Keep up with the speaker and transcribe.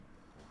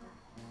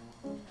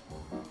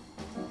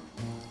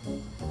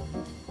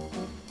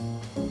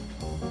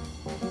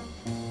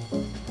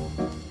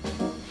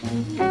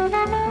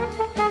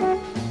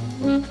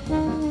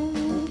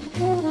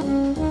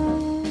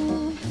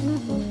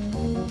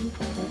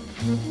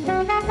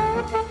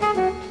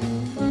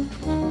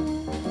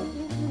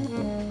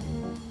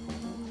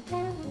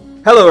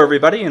Hello,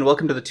 everybody, and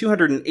welcome to the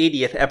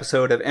 280th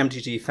episode of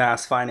MTG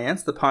Fast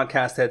Finance, the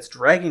podcast that's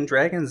dragging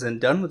dragons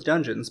and done with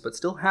dungeons, but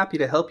still happy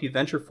to help you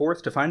venture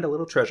forth to find a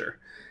little treasure.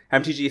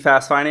 MTG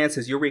Fast Finance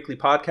is your weekly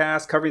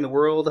podcast covering the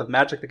world of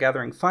Magic the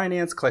Gathering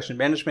finance, collection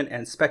management,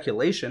 and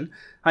speculation.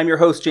 I'm your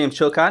host, James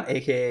Chilcott,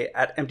 aka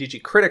at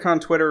MTG Critic on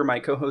Twitter. My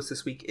co-host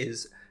this week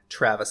is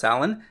Travis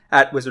Allen,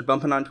 at Wizard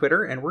Bumpin' on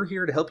Twitter, and we're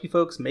here to help you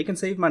folks make and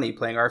save money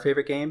playing our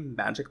favorite game,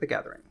 Magic the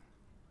Gathering.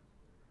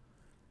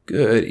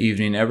 Good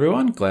evening,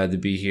 everyone. Glad to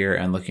be here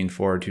and looking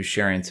forward to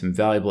sharing some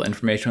valuable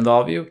information with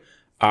all of you.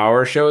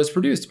 Our show is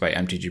produced by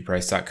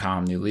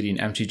MTGPrice.com, the leading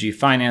MTG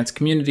finance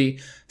community.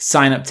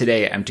 Sign up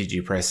today at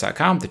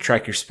MTGPrice.com to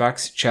track your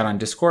specs, chat on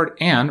Discord,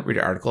 and read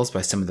articles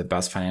by some of the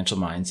best financial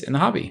minds in the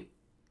hobby.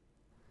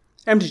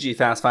 MTG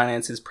Fast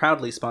Finance is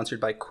proudly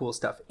sponsored by Cool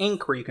Stuff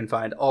Inc., where you can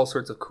find all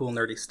sorts of cool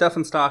nerdy stuff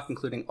in stock,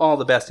 including all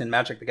the best in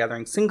Magic the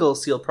Gathering single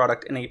sealed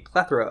product and a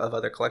plethora of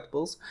other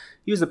collectibles.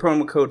 Use the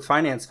promo code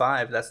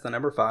FINANCE5, that's the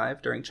number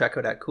 5, during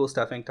checkout at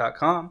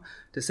CoolStuffInc.com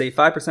to save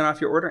 5%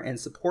 off your order and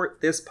support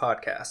this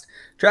podcast.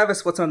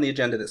 Travis, what's on the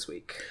agenda this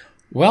week?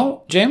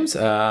 Well, James,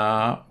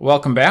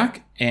 welcome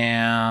back,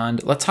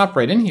 and let's hop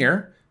right in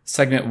here.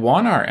 Segment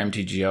 1, our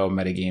MTGO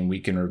Metagame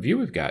Week in Review.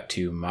 We've got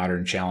 2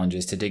 modern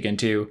challenges to dig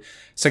into.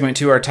 Segment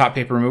 2, our top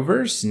paper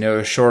removers.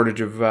 No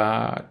shortage of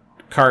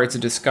cards to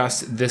discuss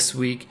this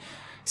week.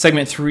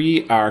 Segment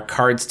 3, our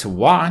cards to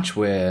watch,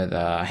 with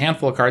a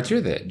handful of cards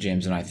here that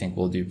James and I think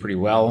will do pretty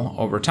well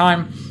over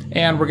time.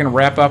 And we're going to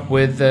wrap up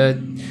with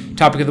the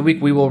topic of the week.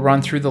 We will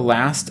run through the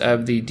last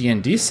of the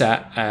D&D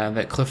set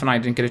that Cliff and I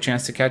didn't get a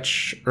chance to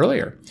catch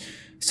earlier.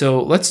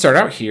 So let's start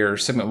out here.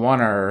 Segment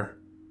 1, our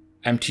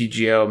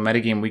MTGO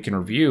Metagame Week in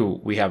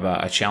Review. We have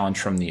a challenge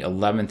from the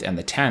 11th and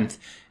the 10th.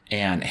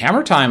 And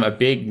Hammer Time, a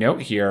big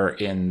note here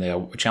in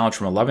the challenge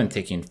from 11th,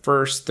 taking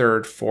 1st,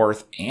 3rd,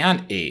 4th,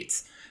 and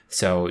 8th.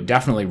 So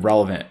definitely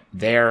relevant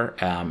there,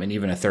 and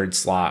even a third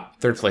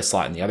place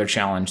slot in the other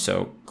challenge.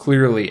 So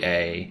clearly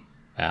I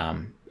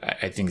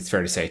think it's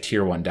fair to say, a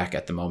tier 1 deck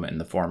at the moment in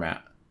the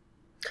format.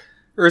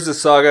 Urza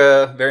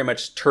Saga, very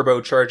much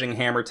turbocharging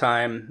Hammer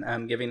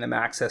Time, giving them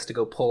access to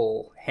go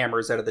pull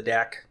hammers out of the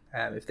deck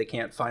if they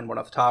can't find one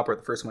off the top or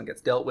the first one gets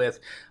dealt with.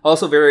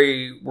 Also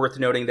very worth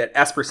noting that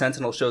Esper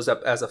Sentinel shows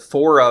up as a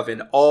 4 of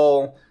in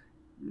all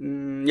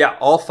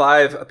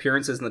 5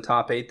 appearances in the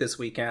top 8 this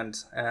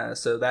weekend.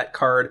 So that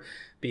card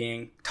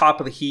being top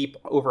of the heap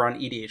over on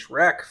EDH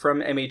Rec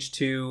from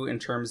MH2 in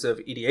terms of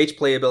EDH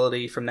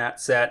playability from that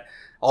set.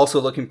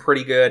 Also looking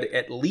pretty good,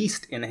 at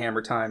least in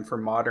Hammer Time for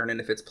Modern, and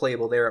if it's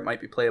playable there, it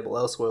might be playable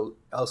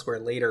elsewhere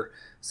later.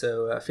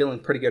 So feeling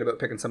pretty good about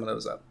picking some of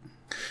those up.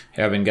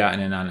 Having gotten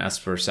in on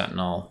Esper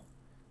Sentinel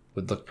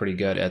would look pretty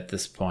good at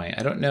this point.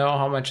 I don't know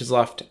how much is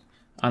left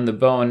on the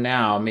bone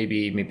now.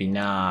 Maybe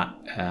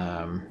not.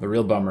 The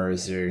real bummer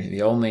is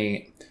the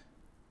only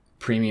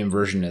premium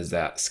version is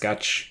that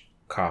sketch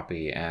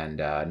copy, and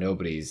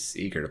nobody's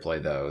eager to play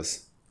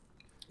those.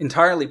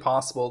 Entirely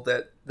possible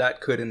that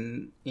could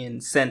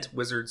incent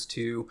Wizards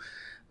to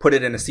put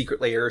it in a secret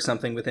layer or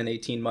something within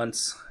 18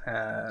 months,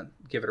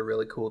 give it a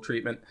really cool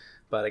treatment.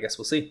 But I guess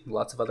we'll see.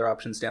 Lots of other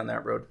options down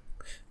that road.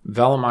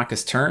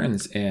 Velomachus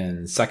Turns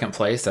in 2nd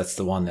place. That's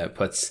the one that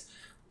puts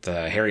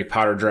the Harry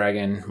Potter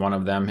dragon, one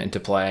of them, into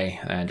play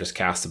and just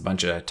casts a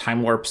bunch of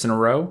time warps in a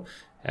row.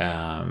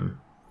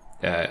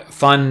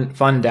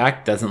 Fun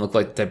deck. Doesn't look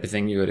like the type of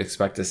thing you would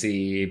expect to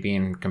see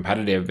being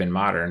competitive in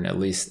Modern, at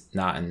least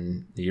not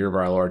in the Year of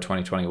Our Lord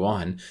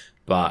 2021.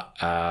 But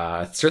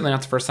it's certainly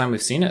not the first time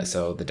we've seen it,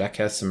 so the deck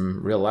has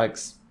some real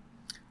legs.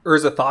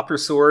 Urza Thopter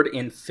Sword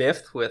in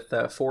 5th with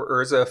 4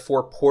 Urza,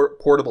 4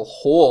 Portable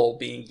Hole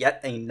being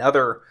yet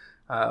another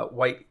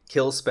white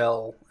kill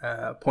spell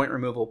point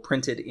removal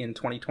printed in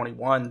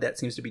 2021 that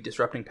seems to be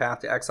disrupting Path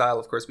to Exile.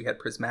 Of course, we had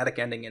Prismatic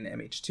Ending in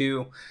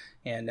MH2,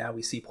 and now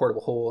we see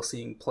Portable Hole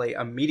seeing play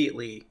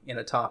immediately in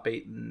a top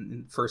 8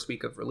 in first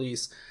week of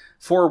release.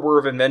 4 Whir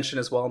of Invention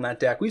as well in that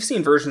deck. We've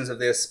seen versions of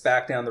this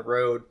back down the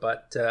road,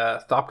 but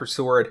Thopter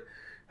Sword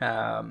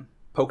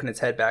poking its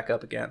head back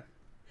up again.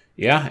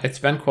 Yeah, it's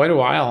been quite a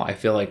while, I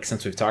feel like,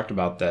 since we've talked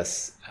about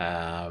this.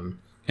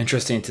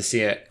 Interesting to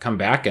see it come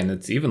back, and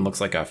it even looks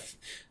like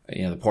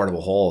the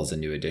Portable Hole is a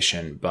new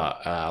addition,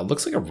 but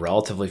looks like a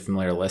relatively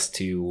familiar list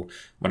to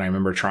when I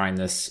remember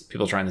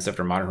people trying this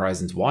after Modern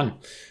Horizons 1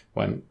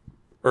 when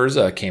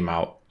Urza came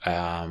out.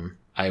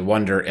 I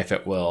wonder if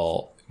it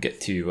will get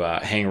to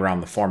hang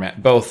around the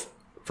format both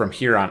from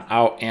here on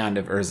out, and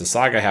if Urza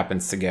Saga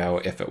happens to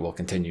go, if it will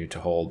continue to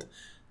hold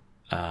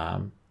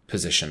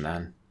position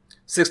then.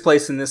 6th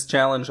place in this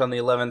challenge on the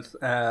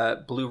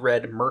 11th,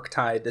 Blue-Red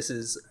Murktide. This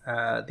is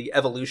the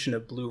evolution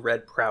of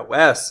Blue-Red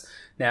Prowess,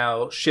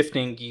 now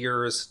shifting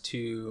gears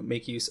to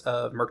make use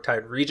of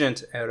Murktide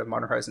Regent out of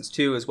Modern Horizons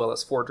 2, as well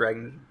as 4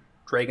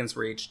 Dragon's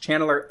Rage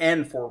Channeler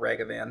and 4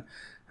 Ragavan.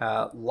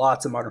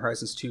 Lots of Modern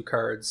Horizons 2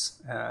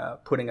 cards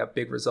putting up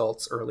big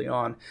results early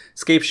on.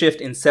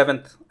 Scapeshift in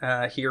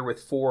 7th here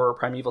with 4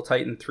 Primeval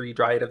Titan, 3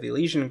 Dryad of the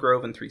Elysian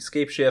Grove, and 3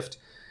 Scapeshift.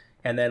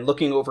 And then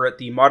looking over at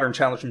the Modern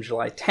Challenge from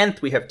July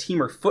 10th, we have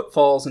Temur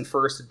Footfalls in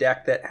first, a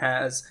deck that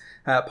has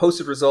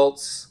posted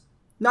results,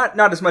 not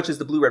as much as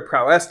the Blue-Red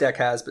Prowess deck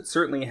has, but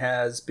certainly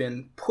has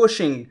been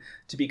pushing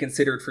to be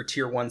considered for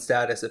Tier 1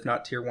 status, if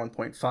not Tier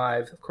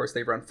 1.5. Of course,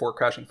 they run 4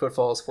 Crashing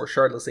Footfalls, 4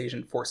 Shardless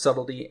Agent, 4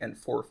 Subtlety, and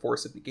 4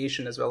 Force of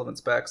Negation as relevant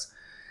specs.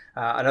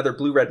 Another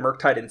Blue-Red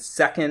Murktide in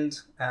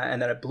second, and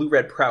then a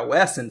Blue-Red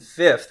Prowess in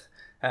fifth,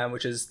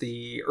 which is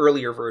the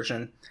earlier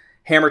version.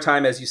 Hammer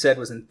Time, as you said,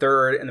 was in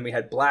third, and then we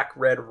had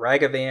Black-Red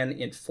Ragavan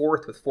in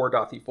fourth with 4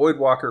 Dothy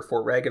Voidwalker,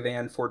 4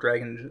 Ragavan, 4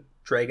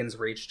 Dragon's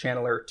Rage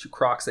Channeler, 2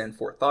 Crocs, and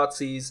 4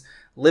 Thoughtseize.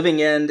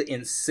 Living End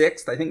in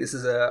sixth. I think this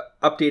is a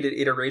updated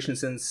iteration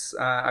since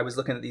I was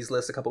looking at these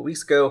lists a couple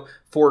weeks ago.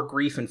 4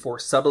 Grief and 4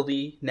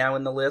 Subtlety now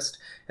in the list.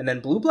 And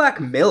then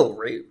Blue-Black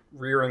Mill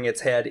rearing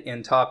its head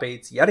in top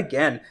 8s yet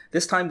again,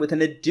 this time with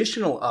an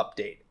additional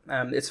update.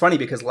 It's funny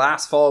because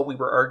last fall we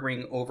were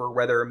arguing over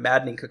whether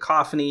Maddening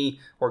Cacophony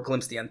or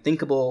Glimpse the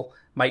Unthinkable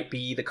might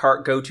be the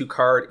go-to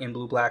card in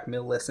Blue-Black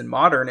Mill lists in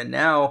Modern, and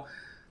now,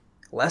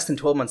 less than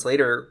 12 months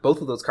later,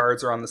 both of those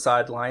cards are on the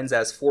sidelines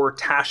as 4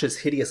 Tasha's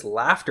Hideous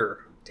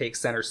Laughter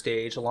takes center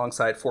stage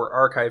alongside 4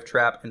 Archive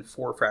Trap and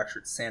 4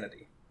 Fractured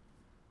Sanity.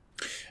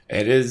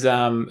 It is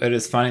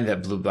funny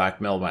that Blue-Black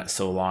Mill went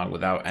so long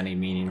without any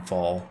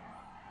meaningful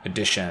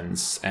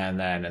additions,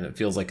 and it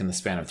feels like in the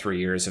span of 3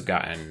 years have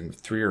gotten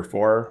 3 or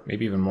 4,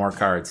 maybe even more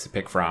cards to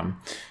pick from.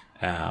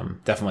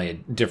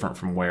 Definitely different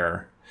from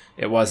where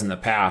it was in the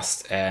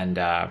past. And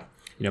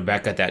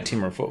back at that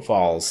Temur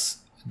Footfalls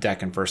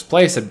deck in first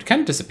place, it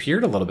kind of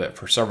disappeared a little bit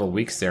for several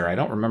weeks there. I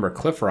don't remember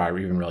Cliff or I were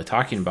even really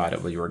talking about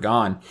it while you were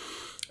gone.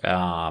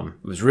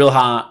 It was real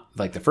hot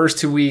like the first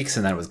 2 weeks,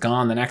 and then it was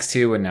gone the next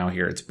 2, and now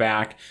here it's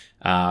back.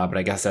 But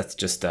I guess that's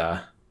just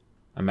a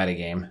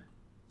metagame.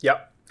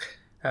 Yep.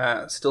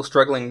 Still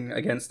struggling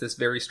against this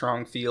very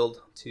strong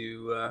field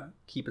to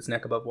keep its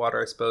neck above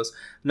water, I suppose.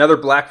 Another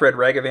Black-Red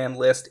Ragavan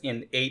list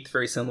in 8th,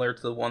 very similar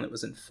to the one that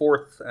was in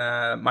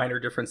 4th. Minor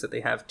difference that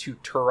they have 2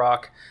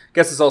 Turok. I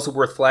guess it's also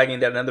worth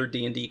flagging that another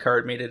D&D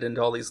card made it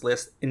into all these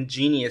lists.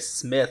 Ingenious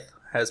Smith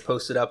has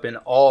posted up in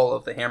all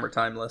of the Hammer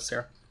Time lists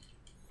here.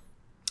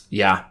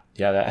 Yeah,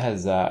 that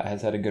has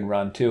had a good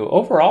run too.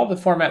 Overall, the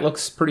format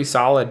looks pretty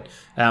solid,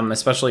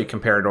 especially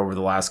compared over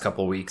the last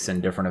couple of weeks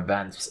in different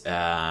events.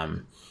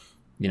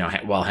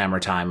 While Hammer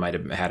Time might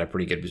have had a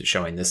pretty good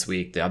showing this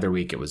week, the other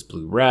week it was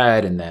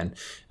Blue-Red, and then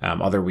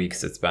other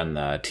weeks it's been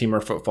the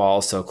Temur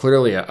Footfall. So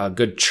clearly a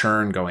good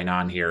churn going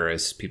on here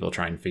as people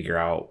try and figure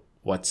out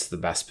what's the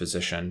best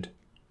positioned.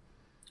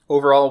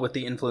 Overall, with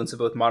the influence of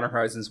both Modern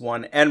Horizons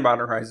 1 and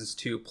Modern Horizons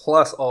 2,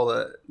 plus all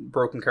the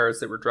broken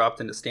cards that were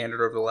dropped into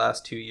Standard over the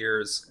last 2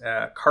 years,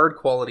 card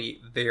quality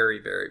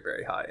very, very,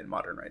 very high in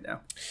Modern right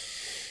now.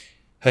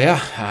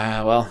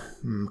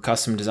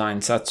 Custom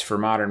design sets for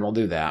Modern will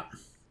do that.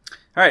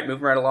 All right,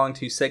 moving right along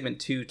to segment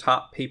 2,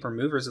 top paper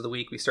movers of the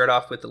week. We start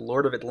off with the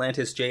Lord of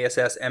Atlantis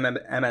JSS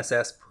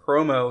MSS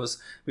promos,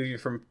 moving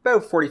from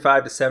about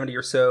 45 to 70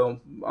 or so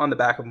on the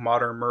back of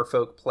Modern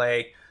Merfolk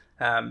play.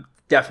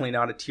 Definitely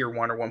not a Tier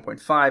 1 or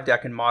 1.5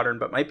 deck in Modern,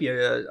 but might be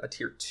a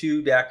Tier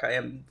 2 deck. I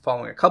am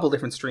following a couple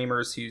different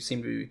streamers who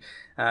seem to be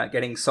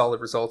getting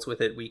solid results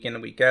with it week in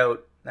and week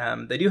out.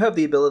 They do have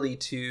the ability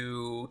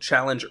to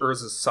challenge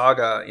Urza's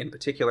Saga in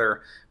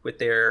particular with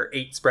their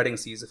 8 Spreading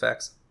Seas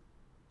effects.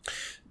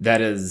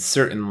 That is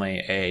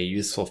certainly a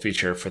useful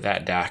feature for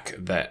that deck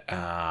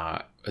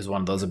that is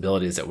one of those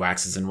abilities that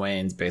waxes and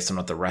wanes based on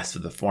what the rest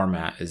of the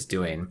format is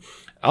doing.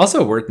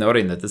 Also worth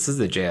noting that this is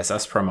the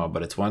JSS promo,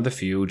 but it's one of the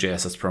few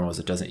JSS promos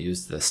that doesn't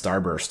use the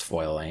Starburst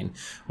foiling,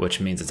 which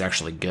means it's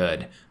actually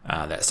good.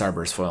 That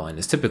Starburst foiling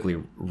is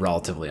typically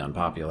relatively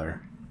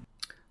unpopular.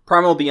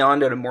 Primal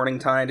Beyond out of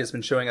Morningtide has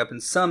been showing up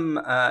in some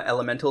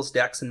Elementals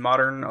decks in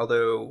Modern,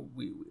 although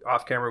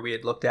off camera we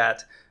had looked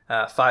at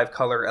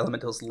 5-color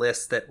Elementals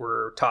lists that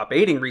were top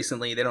 8ing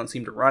recently. They don't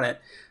seem to run it.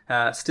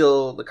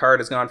 Still, the card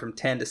has gone from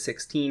 10 to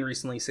 16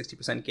 recently,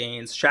 60%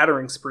 gains.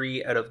 Shattering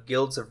Spree out of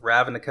Guilds of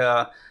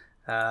Ravnica.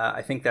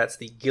 I think that's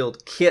the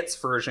Guild Kits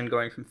version,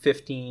 going from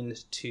 15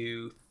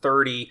 to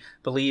 30. I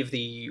believe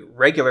the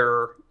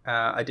regular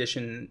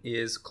edition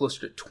is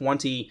closer to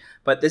 20,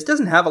 but this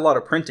doesn't have a lot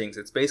of printings.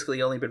 It's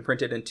basically only been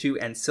printed in 2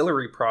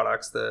 ancillary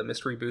products, the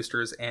Mystery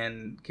Boosters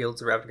and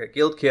Guilds of Ravnica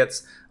Guild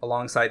Kits,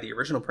 alongside the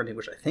original printing,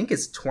 which I think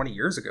is 20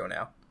 years ago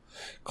now.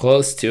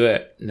 Close to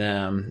it. There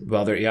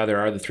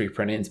are the 3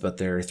 printings, but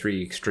there are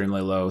 3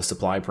 extremely low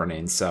supply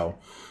printings, so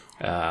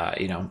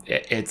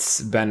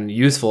it's been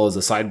useful as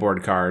a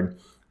sideboard card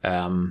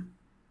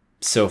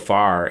so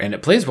far, and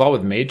it plays well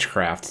with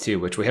Magecraft too,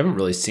 which we haven't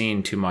really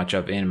seen too much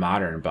of in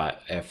Modern, but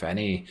if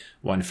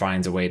anyone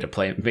finds a way to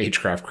play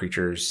Magecraft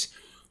creatures,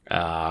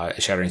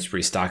 Shattering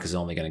Spree stock is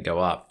only going to go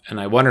up.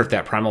 And I wonder if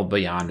that Primal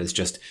Beyond is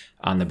just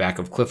on the back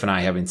of Cliff and I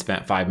having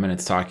spent 5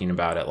 minutes talking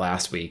about it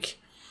last week.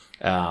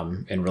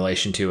 in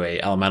relation to a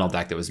elemental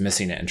deck that was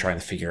missing it and trying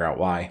to figure out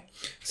why.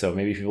 So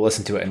maybe people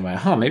listen to it and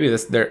went,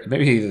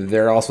 maybe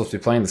they're all supposed to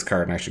be playing this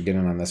card and I should get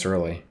in on this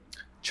early.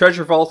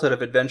 Treasure Vault out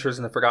of Adventures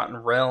in the Forgotten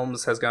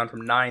Realms has gone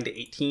from 9 to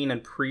 18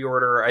 in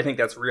pre-order. I think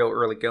that's real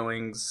early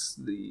goings.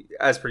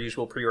 As per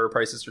usual, pre-order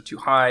prices are too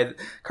high. The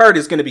card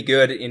is going to be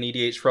good in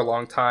EDH for a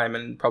long time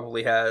and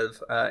probably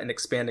have an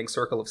expanding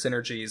circle of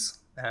synergies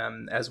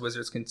as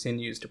Wizards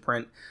continues to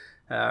print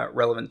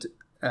relevant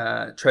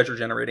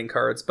treasure-generating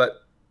cards.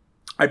 But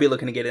I'd be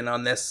looking to get in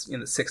on this in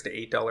the $6 to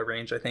 $8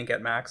 range, I think,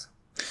 at max.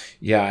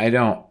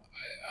 Yeah,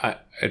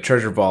 a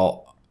Treasure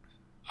Vault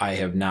I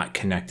have not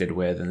connected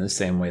with in the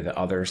same way that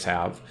others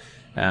have.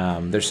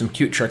 There's some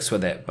cute tricks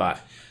with it, but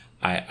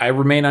I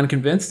remain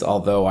unconvinced,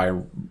 although I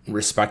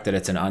respect that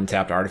it's an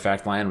untapped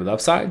artifact land with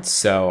upside,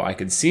 so I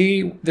could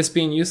see this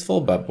being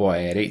useful, but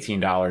boy, at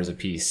 $18 a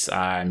piece,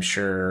 I'm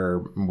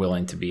sure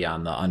willing to be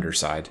on the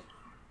underside.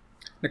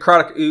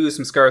 Necrotic Ooze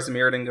from Scars of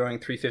Mirrodin going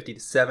 $3.50 to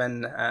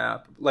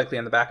 $7, likely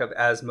on the back of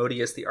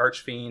Asmodeus the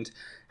Archfiend.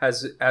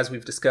 As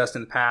we've discussed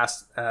in the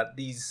past,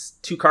 these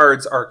two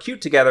cards are cute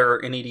together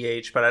in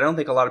EDH, but I don't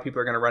think a lot of people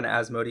are going to run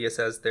Asmodeus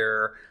as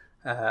their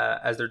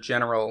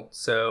general.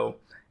 So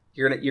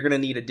you're gonna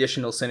need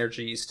additional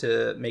synergies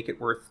to make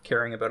it worth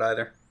caring about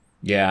either.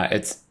 Yeah,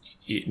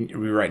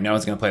 right now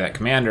it's going to play that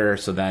commander,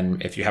 so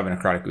then if you have a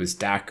Necrotic Ooze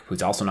deck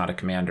who's also not a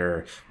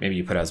commander, maybe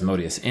you put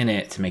Asmodeus in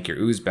it to make your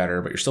Ooze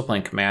better, but you're still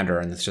playing commander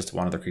and it's just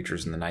one of the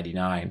creatures in the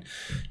 99.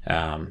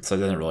 So it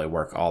doesn't really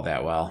work all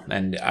that well.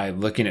 And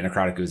looking at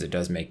Necrotic Ooze, it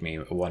does make me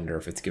wonder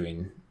if it's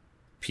giving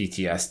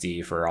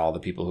PTSD for all the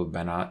people who've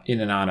been in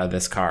and out of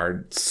this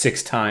card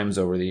 6 times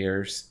over the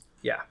years.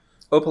 Yeah.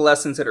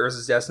 Opalescence at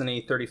Urza's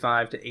Destiny,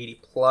 35 to 80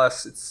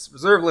 plus. It's a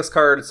reserve list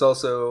card. It's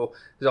also,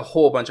 there's a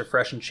whole bunch of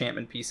fresh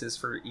enchantment pieces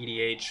for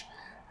EDH.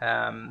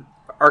 Arcbound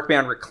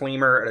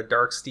Reclaimer at a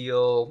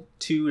Darksteel,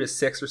 2 to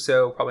 6 or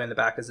so, probably in the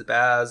back of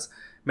Zabaz.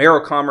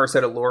 Marrow Commerce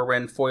at a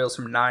Lorwyn, foils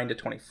from 9 to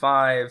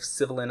 25.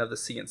 Sylvan of the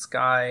Sea and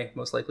Sky,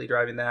 most likely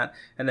driving that.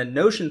 And then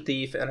Notion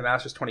Thief at a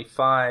Masters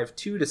 25,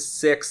 2 to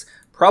 6,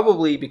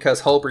 probably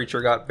because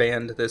Hullbreacher got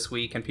banned this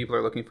week and people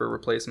are looking for a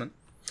replacement.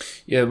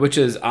 Yeah, which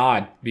is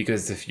odd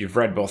because if you've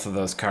read both of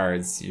those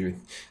cards,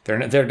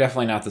 they're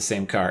definitely not the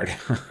same card.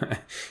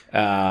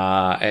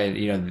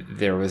 And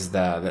there was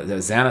the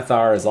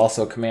Xanathar is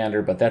also a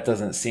commander, but that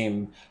doesn't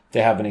seem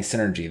to have any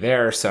synergy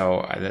there.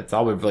 So that's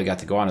all we've really got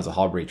to go on is a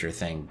Hullbreacher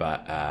thing.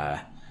 But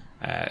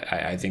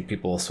I think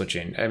people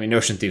switching. I mean,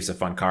 Notion Thief's a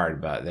fun card,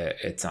 but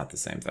it's not the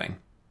same thing.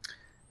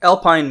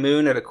 Alpine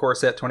Moon at a Core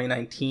Set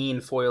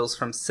 2019 foils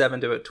from 7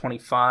 to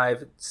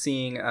 25,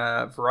 seeing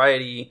a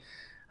variety.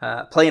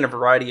 Play in a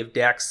variety of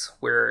decks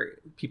where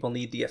people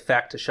need the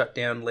effect to shut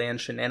down land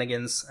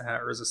shenanigans.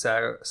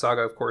 Urza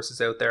Saga, of course,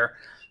 is out there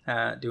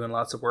doing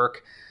lots of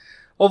work.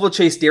 Oval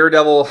Chase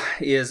Daredevil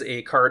is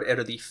a card out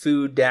of the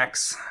food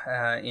decks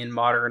in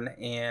Modern,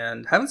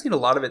 and haven't seen a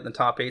lot of it in the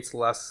top 8s the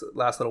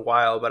last little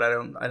while, but I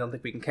don't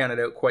think we can count it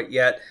out quite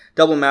yet.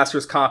 Double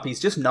Masters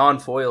copies, just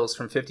non-foils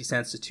from 50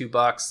 cents to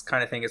 $2.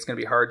 Kind of thing it's going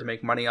to be hard to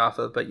make money off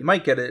of, but you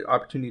might get an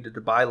opportunity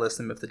to buy list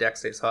them if the deck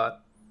stays hot.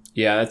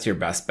 Yeah, that's your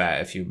best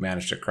bet. If you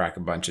manage to crack a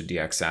bunch of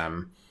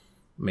DXM,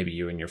 maybe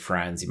you and your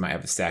friends, you might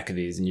have a stack of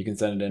these and you can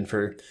send it in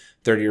for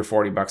 $30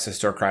 or $40 to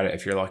store credit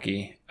if you're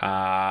lucky.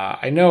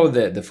 I know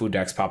that the food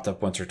decks popped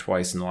up once or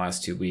twice in the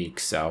last 2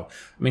 weeks. So,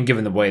 I mean,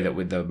 given the way that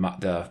with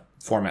the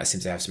format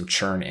seems to have some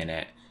churn in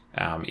it,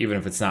 even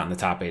if it's not in the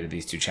top 8 of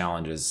these 2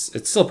 challenges,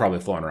 it's still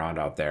probably flowing around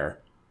out there.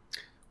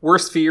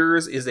 Worst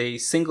Fears is a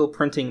single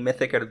printing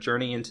mythic out of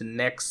Journey into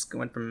Nyx.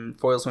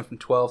 Foils went from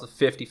 12 to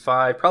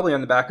 55, probably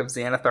on the back of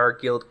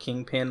Xanathar Guild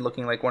Kingpin,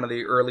 looking like one of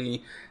the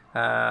early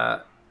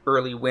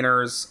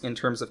winners in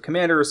terms of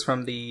commanders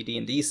from the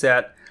D&D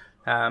set.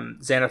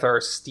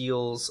 Xanathar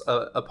steals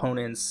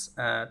opponents'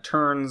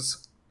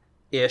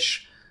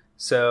 turns-ish,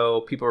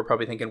 so people are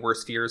probably thinking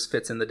Worst Fears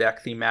fits in the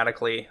deck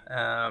thematically.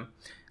 I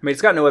mean,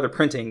 it's got no other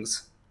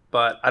printings,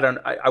 but I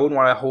wouldn't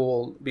want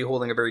to be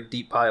holding a very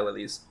deep pile of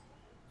these.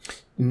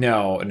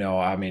 No.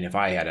 I mean, if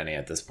I had any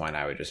at this point,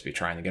 I would just be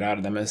trying to get out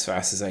of them as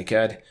fast as I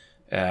could,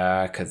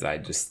 because I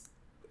just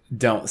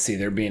don't see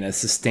there being a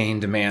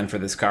sustained demand for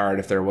this card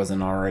if there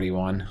wasn't already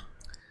one.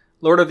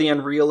 Lord of the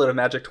Unreal at a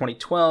Magic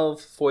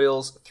 2012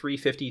 foils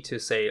 $3.50 to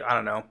say, I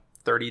don't know,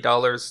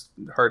 $30.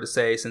 Hard to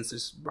say since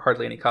there's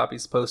hardly any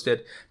copies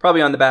posted.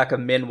 Probably on the back of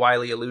Min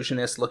Wily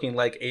Illusionist, looking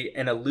like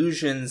an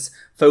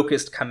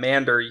illusions-focused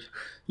commander.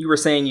 You were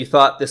saying you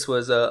thought this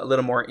was a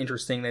little more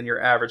interesting than your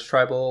average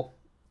tribal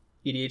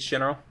EDH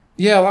general?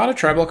 Yeah, a lot of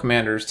tribal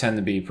commanders tend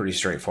to be pretty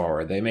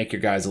straightforward. They make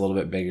your guys a little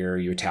bit bigger,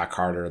 you attack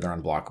harder, they're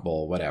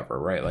unblockable, whatever,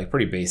 right? Like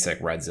pretty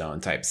basic red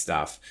zone type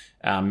stuff.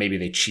 Maybe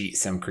they cheat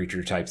some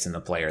creature types in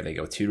the play or they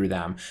go tutor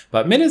them.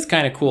 But Min is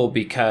kind of cool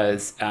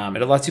because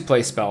it lets you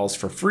play spells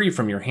for free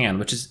from your hand,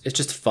 it's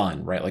just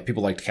fun, right? Like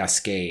people like to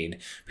Cascade.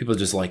 People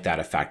just like that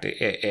effect.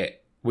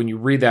 when you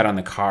read that on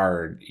the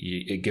card,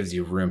 it gives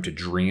you room to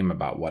dream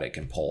about what it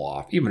can pull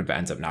off, even if it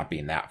ends up not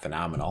being that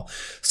phenomenal.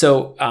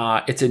 So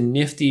it's a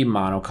nifty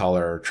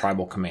monocolor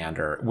tribal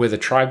commander with a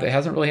tribe that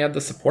hasn't really had the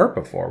support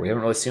before. We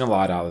haven't really seen a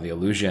lot out of the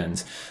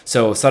illusions.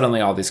 So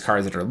suddenly all these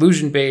cards that are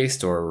illusion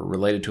based or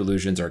related to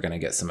illusions are going to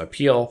get some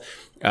appeal.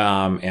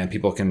 And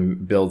people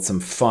can build some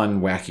fun,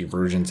 wacky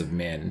versions of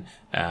Min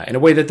in a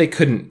way that they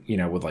couldn't,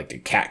 with like the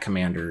cat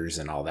commanders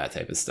and all that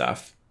type of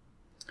stuff.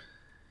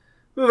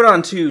 Moving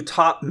on to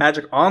top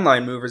Magic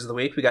Online movers of the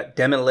week, we got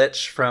Demon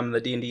Lich from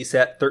the D&D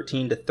set,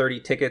 13 to 30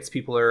 tickets.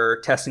 People are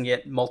testing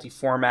it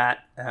multi-format.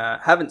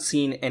 Haven't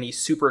seen any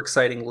super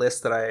exciting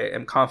lists that I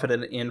am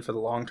confident in for the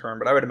long term,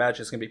 but I would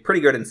imagine it's going to be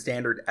pretty good in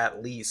Standard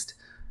at least.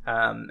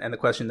 And the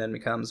question then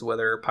becomes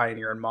whether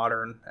Pioneer and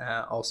Modern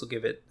also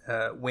give it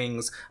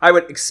wings. I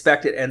would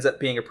expect it ends up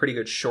being a pretty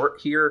good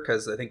short here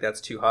because I think that's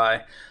too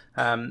high.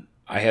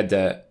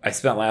 I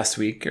spent last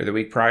week or the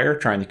week prior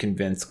trying to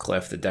convince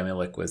Cliff that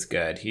Demilich was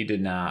good. He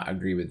did not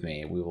agree with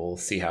me. We will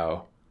see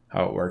how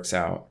it works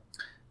out.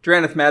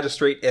 Drannith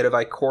Magistrate out of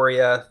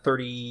Ikoria,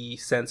 30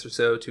 cents or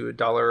so to a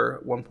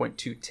dollar,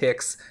 1.2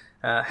 ticks.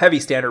 Heavy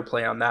standard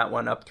play on that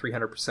one, up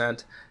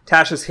 300%.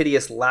 Tasha's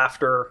Hideous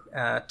Laughter,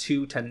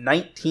 2 to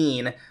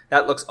 19.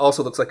 That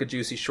also looks like a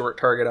juicy short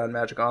target on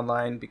Magic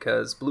Online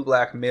because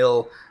Blue-Black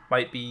Mill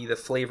might be the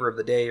flavor of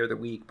the day or the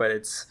week, but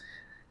it's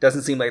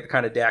doesn't seem like the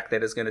kind of deck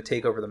that is going to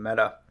take over the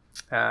meta,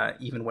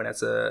 even when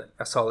it's a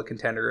solid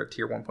contender of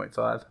tier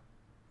 1.5.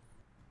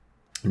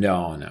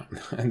 No.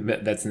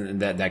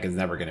 That deck is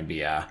never going to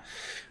be a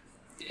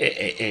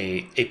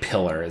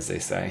pillar, as they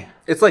say.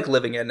 It's like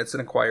Living In. It's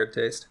an acquired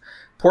taste.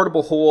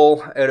 Portable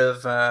Hole out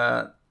of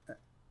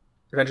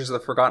Adventures of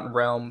the Forgotten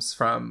Realms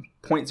from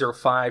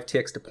 0.05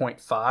 ticks to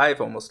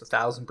 0.5, almost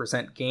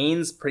 1,000%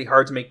 gains. Pretty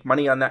hard to make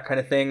money on that kind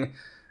of thing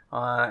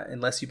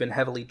unless you've been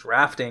heavily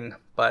drafting,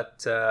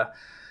 but...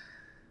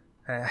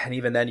 and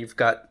even then, you've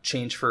got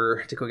change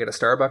to go get a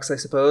Starbucks, I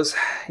suppose.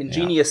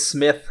 Ingenious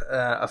Smith,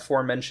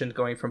 aforementioned,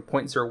 going from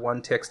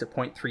 0.01 ticks to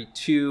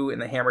 0.32 in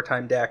the Hammer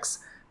Time decks.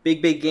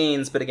 Big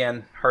gains, but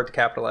again, hard to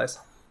capitalize.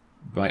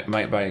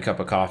 Might buy a cup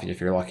of coffee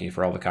if you're lucky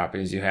for all the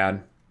copies you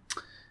had.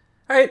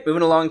 All right,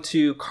 moving along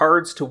to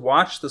cards to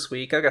watch this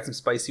week. I got some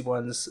spicy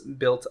ones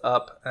built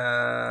up,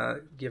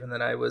 given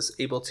that I was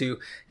able to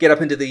get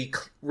up into the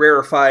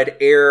rarefied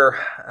air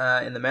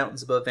in the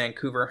mountains above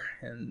Vancouver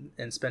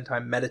and spend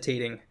time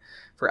meditating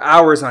for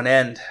hours on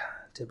end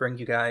to bring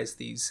you guys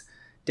these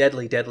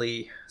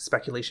deadly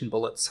speculation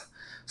bullets.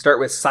 Start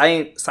with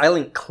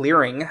Silent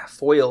Clearing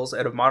foils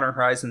out of Modern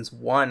Horizons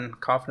 1,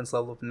 confidence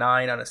level of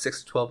 9 on a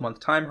 6 to 12 month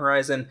time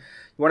horizon.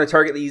 You want to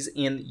target these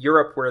in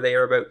Europe, where they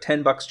are about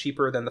 $10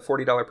 cheaper than the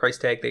 $40 price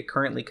tag they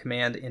currently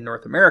command in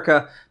North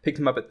America. Picked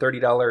them up at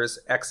 $30.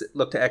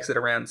 Look to exit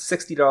around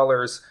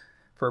 $60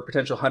 for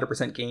potential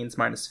 100% gains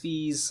minus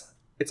fees.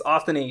 It's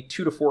often a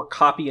 2 to 4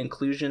 copy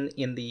inclusion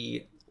in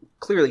the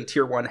clearly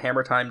tier 1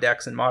 Hammer Time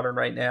decks in Modern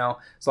right now.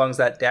 As long as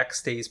that deck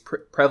stays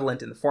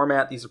prevalent in the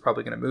format, these are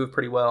probably going to move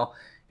pretty well.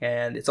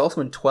 And it's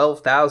also in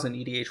 12,000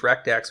 EDH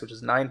rec decks, which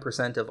is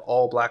 9% of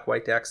all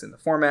black-white decks in the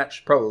format.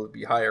 Should probably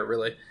be higher,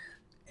 really.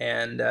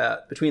 And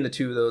between the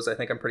two of those, I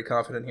think I'm pretty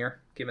confident here,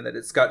 given that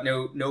it's got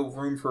no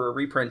room for a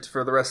reprint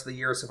for the rest of the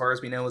year, so far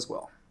as we know as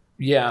well.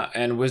 Yeah,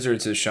 and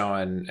Wizards is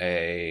showing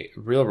a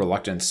real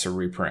reluctance to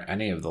reprint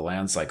any of the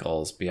land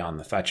cycles beyond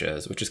the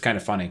fetches, which is kind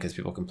of funny because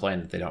people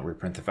complain that they don't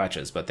reprint the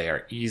fetches, but they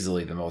are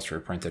easily the most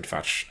reprinted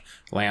fetch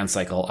land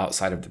cycle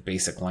outside of the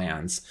basic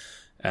lands.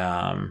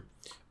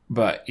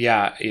 But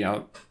yeah,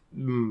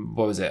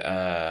 what was it?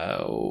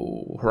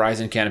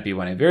 Horizon Canopy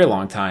went a very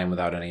long time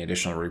without any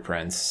additional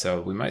reprints,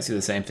 so we might see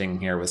the same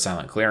thing here with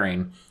Silent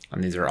Clearing.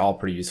 And these are all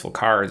pretty useful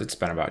cards. It's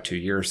been about 2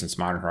 years since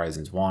Modern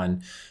Horizons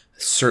 1.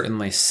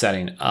 Certainly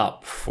setting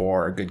up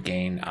for a good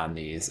gain on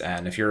these.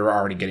 And if you're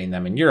already getting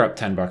them in Europe,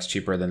 $10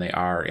 cheaper than they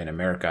are in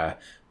America,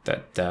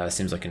 that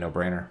seems like a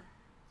no-brainer.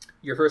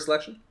 Your first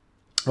selection?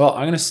 Well,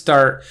 I'm going to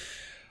start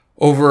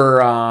over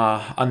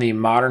on the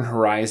Modern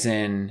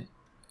Horizon.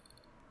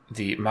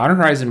 The Modern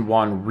Horizon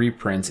 1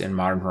 reprints in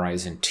Modern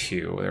Horizon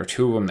 2. There are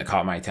two of them that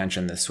caught my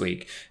attention this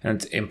week. And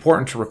it's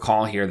important to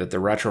recall here that the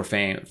retro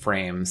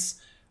frames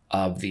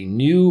of the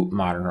new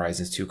Modern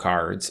Horizons 2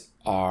 cards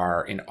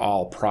are in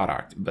all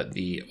product, but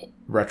the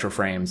retro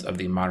frames of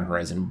the Modern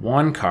Horizon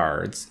 1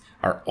 cards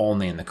are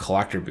only in the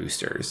collector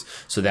boosters.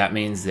 So that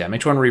means the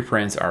MH1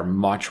 reprints are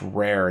much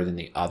rarer than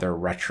the other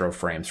retro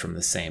frames from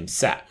the same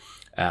set,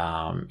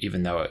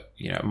 even though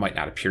it might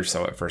not appear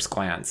so at first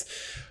glance.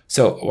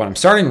 So what I'm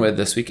starting with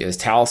this week is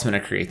Talisman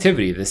of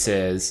Creativity. This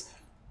is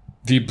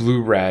the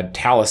blue-red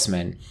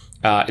Talisman.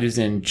 It is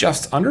in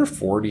just under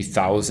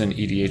 40,000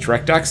 EDH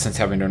rec decks since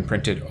having been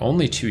printed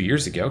only 2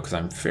 years ago, because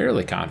I'm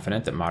fairly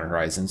confident that Modern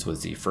Horizons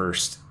was the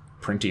first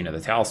printing of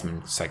the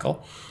Talisman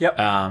cycle. Yep.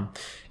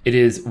 It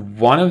is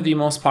one of the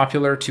most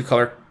popular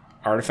two-color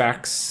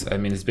artifacts. I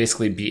mean, it's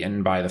basically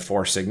beaten by the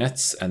 4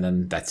 signets, and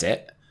then that's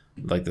it.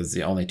 Like, those are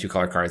the only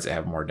two-color cards that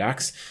have more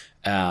decks.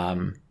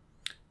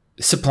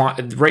 Supply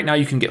right now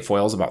you can get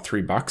foils about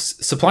 $3.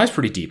 Supply is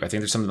pretty deep. I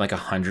think there's something like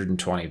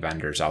 120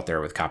 vendors out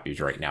there with copies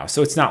right now.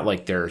 So it's not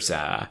like there's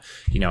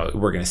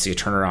we're going to see a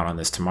turnaround on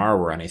this tomorrow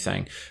or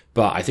anything.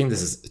 But I think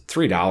this is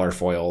 $3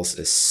 foils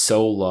is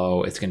so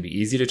low. It's going to be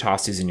easy to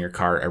toss these in your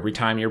cart every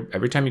time you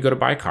go to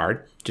buy a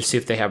card. Just see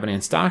if they have any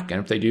in stock,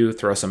 and if they do,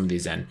 throw some of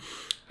these in.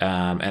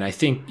 And I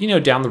think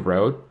down the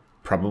road,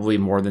 probably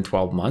more than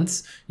 12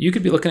 months, you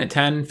could be looking at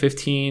 10,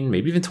 15,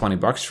 maybe even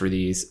 $20 for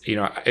these.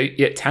 At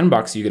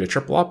 $10, you get a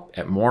triple up.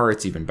 At more,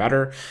 it's even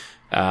better.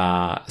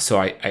 So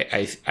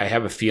I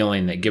have a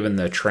feeling that given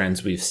the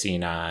trends we've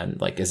seen on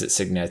like Izzet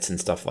Signets and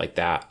stuff like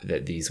that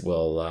these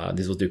will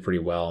do pretty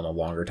well in a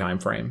longer time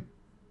frame.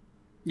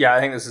 Yeah,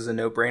 I think this is a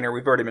no-brainer.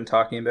 We've already been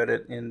talking about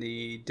it in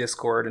the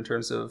Discord in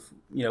terms of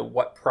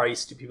what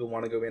price do people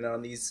want to go in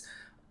on these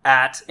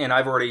at, and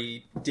I've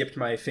already dipped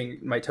my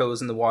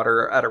toes in the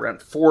water at around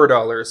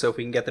 $4. So if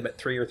we can get them at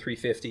 $3 or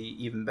 $3.50,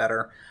 even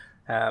better.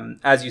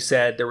 As you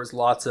said, there was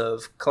lots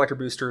of collector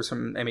boosters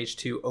from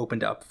MH2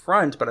 opened up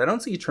front, but I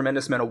don't see a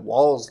tremendous amount of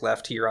walls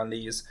left here on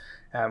these,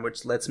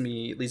 which leads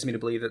me to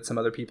believe that some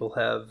other people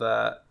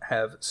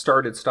have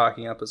started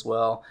stocking up as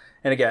well.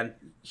 And again,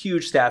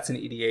 huge stats in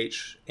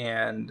EDH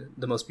and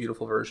the most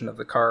beautiful version of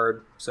the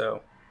card,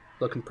 so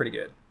looking pretty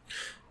good.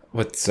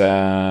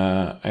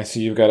 I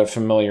see you've got a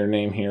familiar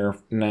name here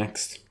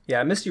next.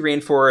 Yeah, Misty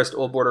Rainforest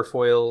Old Border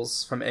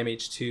foils from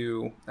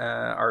MH2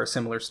 are a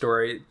similar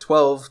story.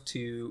 12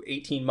 to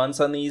 18 months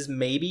on these,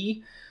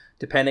 maybe,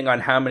 depending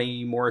on how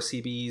many more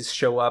CBs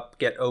show up,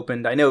 get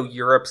opened. I know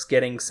Europe's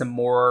getting some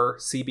more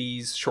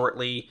CBs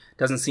shortly.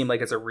 Doesn't seem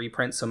like it's a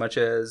reprint so much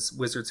as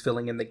Wizards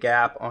filling in the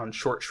gap on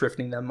short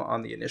shrifting them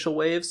on the initial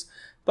waves.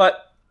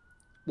 But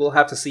we'll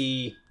have to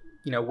see,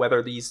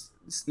 whether these...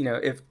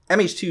 if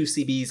MH2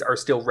 CBs are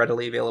still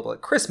readily available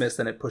at Christmas,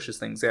 then it pushes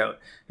things out.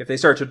 If they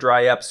start to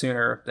dry up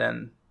sooner,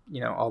 then,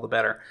 all the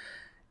better.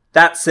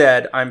 That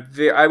said, I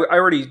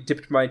already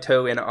dipped my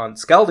toe in on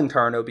Scalding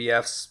Tarn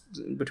OBFs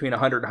between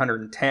 100 and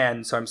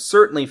 110, so I'm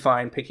certainly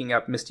fine picking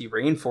up Misty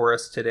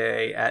Rainforest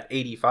today at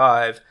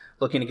 85,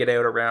 looking to get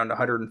out around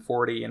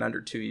 140 in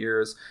under 2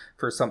 years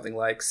for something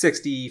like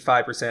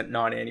 65%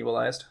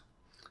 non-annualized.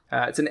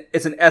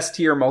 It's an S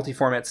tier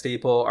multi-format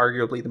staple,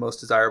 arguably the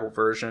most desirable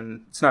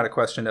version. It's not a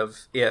question of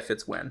if,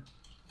 it's when.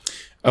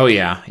 Oh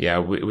yeah.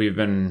 We've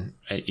been,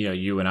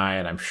 you and I,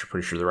 and I'm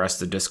pretty sure the rest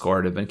of the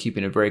Discord have been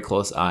keeping a very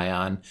close eye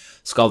on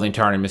Scalding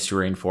Tarn and Misty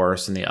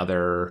Rainforest and the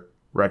other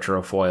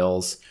retro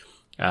foils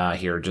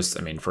here. Just,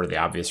 for the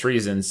obvious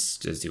reasons,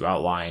 as you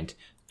outlined.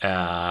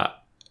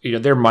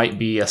 There might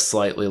be a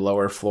slightly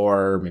lower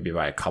floor, maybe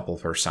by a couple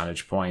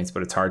percentage points,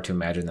 but it's hard to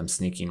imagine them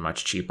sneaking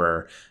much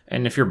cheaper.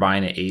 And if you're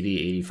buying at 80,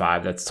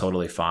 85, that's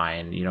totally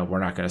fine. We're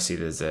not going to see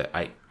this.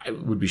 I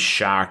would be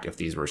shocked if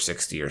these were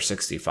 60 or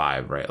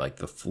 65, right? Like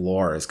the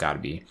floor has got to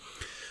be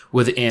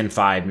within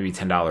 $5, maybe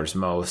 $10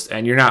 most.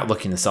 And you're not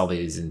looking to sell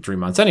these in 3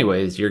 months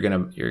anyways. You're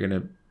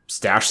gonna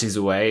stash these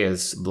away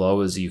as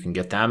low as you can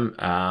get them.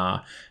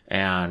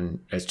 And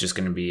it's just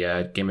going to be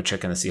a game of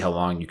chicken to see how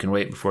long you can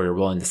wait before you're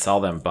willing to sell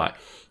them. But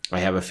I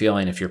have a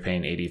feeling if you're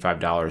paying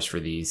 $85 for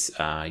these,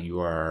 you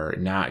are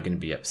not going to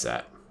be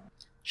upset.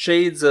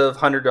 Shades of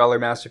 $100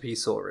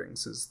 Masterpiece Soul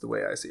Rings is the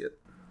way I see it.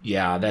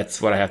 Yeah,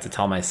 that's what I have to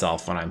tell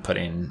myself when I'm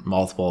putting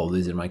multiple of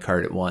these in my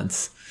cart at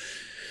once.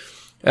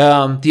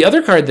 The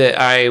other card that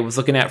I was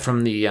looking at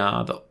from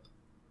the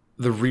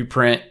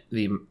reprint,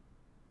 the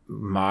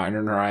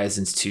Modern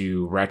Horizons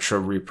 2 retro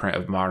reprint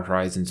of Modern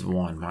Horizons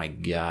 1. My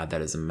God, that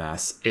is a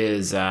mess.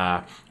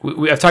 I've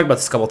talked about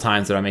this a couple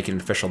times, but I'm making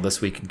it official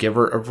this week.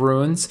 Giver of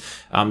Runes.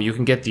 You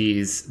can get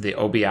the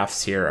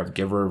OBFs here of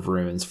Giver of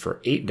Runes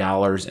for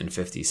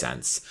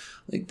 $8.50.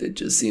 Like, that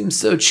just seems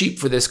so cheap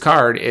for this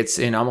card. It's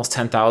in almost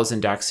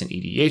 10,000 decks in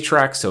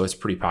EDH, so it's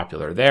pretty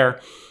popular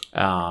there.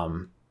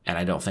 And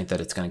I don't think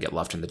that it's going to get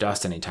left in the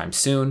dust anytime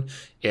soon.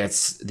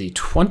 It's the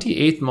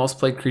 28th most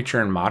played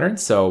creature in Modern,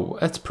 so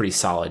that's pretty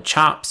solid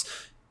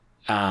chops.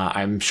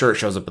 I'm sure it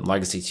shows up in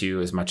Legacy too,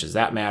 as much as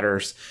that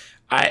matters.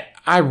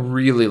 I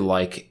really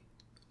like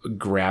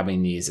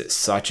grabbing these at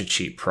such a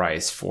cheap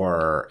price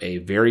for a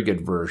very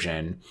good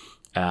version,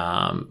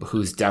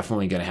 who's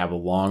definitely going to have a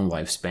long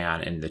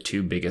lifespan in the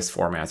two biggest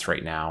formats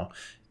right now.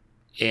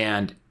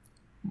 And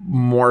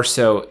more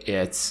so,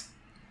 it's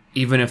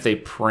even if they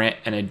print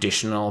an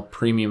additional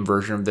premium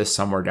version of this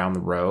somewhere down the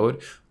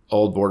road,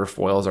 old border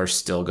foils are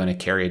still going to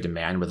carry a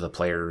demand with the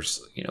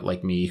players,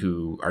 like me,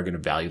 who are going to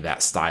value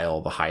that style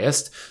the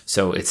highest.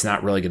 So it's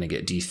not really going to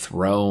get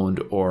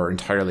dethroned or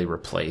entirely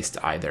replaced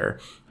either.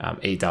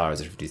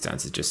 $8.50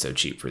 is just so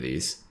cheap for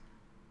these.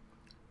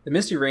 The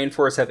Misty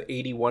Rainforest have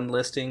 81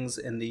 listings,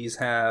 and these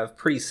have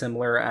pretty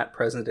similar at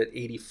present at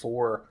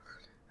 84.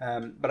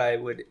 But I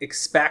would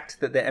expect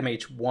that the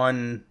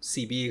MH1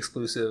 CB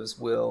exclusives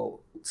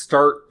will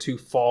start to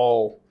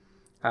fall.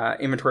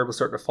 Inventory will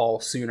start to fall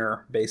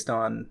sooner based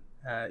on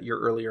your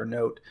earlier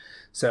note.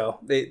 So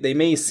they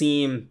may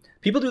seem...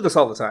 People do this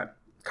all the time.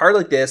 A card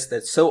like this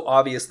that's so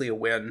obviously a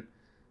win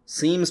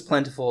seems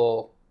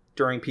plentiful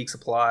during peak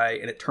supply,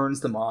 and it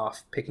turns them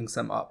off picking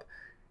some up.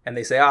 and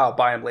they say, oh, I'll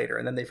buy them later.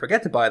 And then they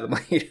forget to buy them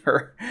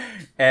later.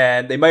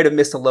 And they might have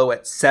missed a low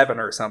at 7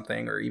 or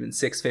something, or even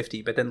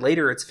 650. But then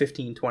later it's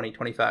 15, 20,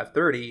 25,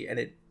 30. And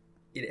it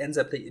ends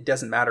up that it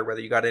doesn't matter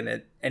whether you got in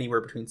at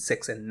anywhere between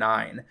 6 and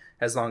 9,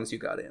 as long as you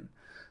got in.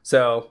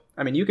 So,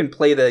 I mean, you can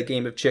play the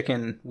game of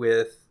chicken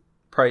with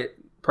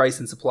price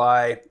and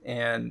supply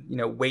and,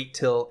 wait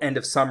till end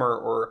of summer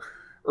or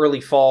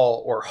early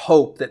fall or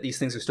hope that these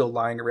things are still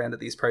lying around at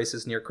these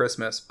prices near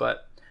Christmas.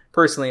 But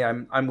personally,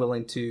 I'm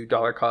willing to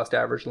dollar cost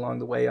average along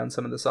the way on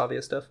some of this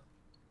obvious stuff.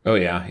 Oh,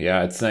 yeah.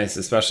 Yeah, it's nice,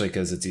 especially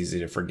because it's easy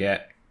to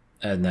forget.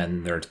 And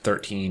then they're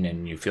 13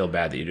 and you feel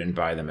bad that you didn't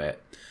buy them at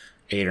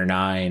 8 or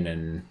 9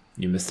 and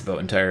you missed the boat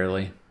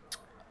entirely.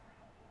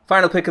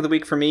 Final pick of the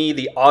week for me,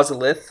 the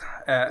Ozolith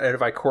out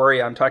of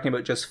Ikoria. I'm talking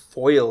about just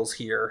foils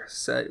here.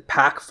 So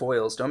pack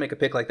foils. Don't make a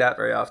pick like that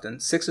very often.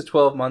 6 to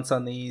 12 months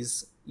on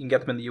these. You can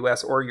get them in the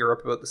US or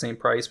Europe about the same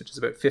price, which is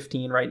about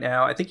 15 right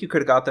now. I think you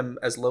could have got them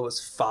as low as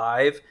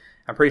 5.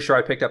 I'm pretty sure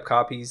I picked up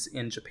copies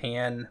in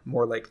Japan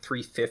more like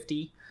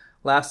 350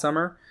 last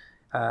summer.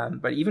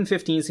 But even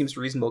 15 seems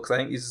reasonable because I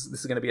think this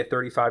is going to be a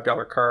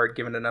 $35 card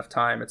given enough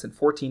time. It's in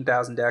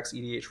 14,000 decks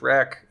EDH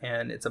Rec,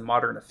 and it's a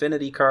Modern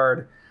Affinity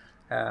card.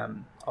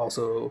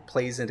 Also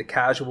plays into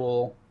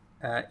casual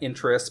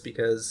interest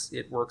because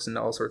it works in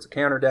all sorts of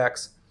counter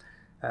decks.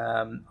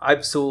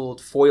 I've sold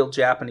foil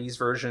Japanese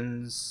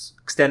versions,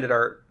 extended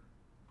art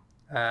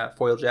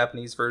foil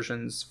Japanese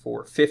versions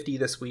for 50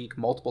 this week,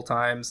 multiple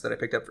times, that I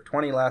picked up for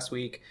 20 last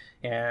week.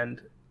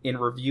 And in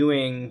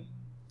reviewing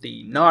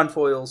the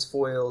non-foils,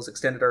 foils,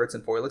 extended arts,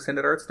 and foil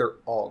extended arts, they're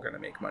all going to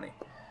make money.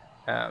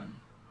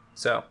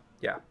 So,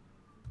 yeah,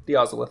 the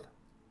Ozolith.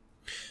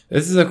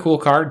 This is a cool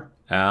card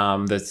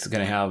that's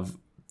going to have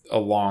a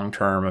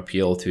long-term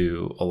appeal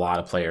to a lot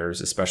of players,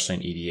 especially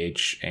in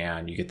EDH,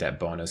 and you get that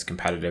bonus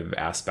competitive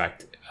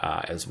aspect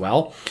as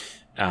well.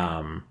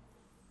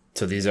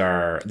 So these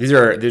are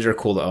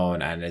cool to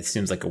own, and it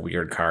seems like a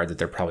weird card that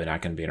they're probably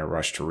not going to be in a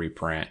rush to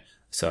reprint.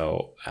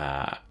 So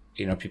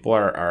people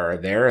are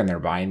there and they're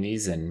buying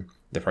these, and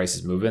the price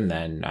is moving.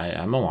 Then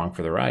I'm along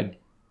for the ride.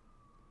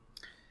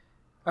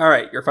 All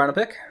right, your final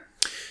pick.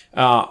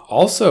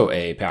 Also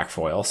a pack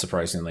foil,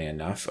 surprisingly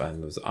enough,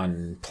 and was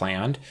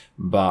unplanned,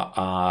 but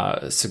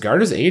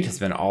Sigarda's Aid has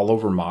been all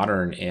over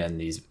Modern in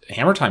these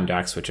Hammer Time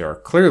decks, which are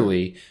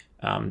clearly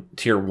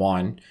tier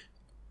 1.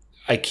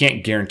 I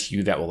can't guarantee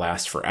you that will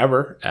last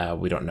forever.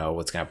 We don't know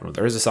what's going to happen with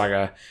Urza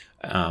Saga,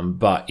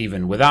 but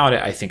even without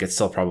it, I think it's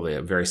still probably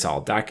a very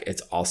solid deck.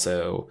 It's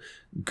also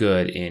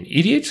good in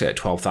EDH at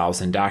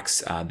 12,000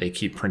 decks. They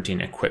keep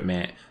printing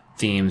equipment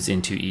themes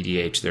into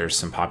EDH. There's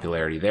some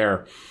popularity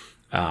there.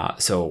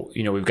 So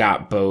we've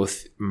got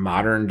both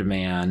Modern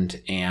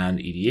demand and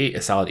EDH,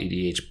 a solid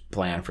EDH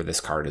plan for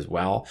this card as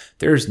well.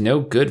 There's no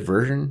good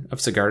version of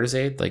Sigarda's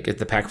Aid. Like,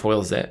 the pack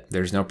foil is it.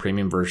 There's no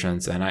premium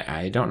versions, and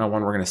I don't know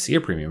when we're going to see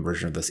a premium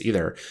version of this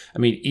either. I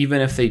mean, even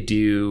if they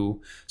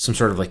do some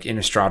sort of like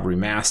Innistrad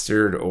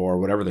remastered or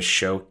whatever the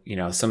show,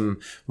 some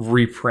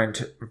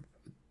reprint,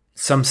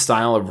 some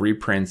style of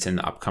reprints in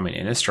the upcoming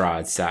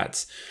Innistrad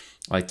sets,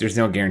 like, there's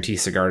no guarantee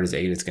Sigarda's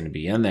Aid is going to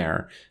be in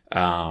there.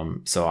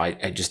 So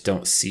I just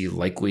don't see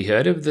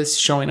likelihood of this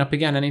showing up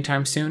again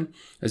anytime soon.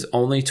 There's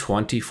only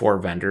 24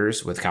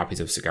 vendors with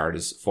copies of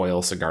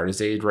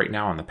Sigarda's Aid right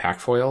now on the pack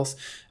foils,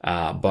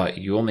 but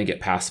you only get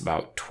past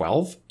about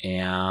 12,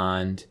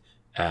 and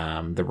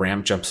the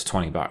ramp jumps to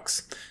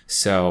 $20.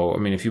 So, I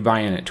mean, if you buy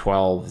in at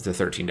 $12 to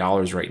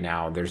 $13 right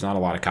now, there's not a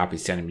lot of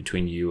copies standing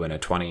between you and a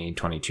 $20,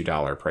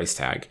 $22 price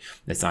tag.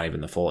 It's not even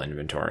the full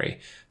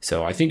inventory.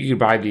 So I think you could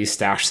buy these,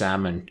 stash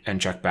them,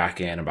 and check back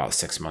in about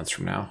 6 months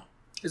from now.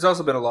 There's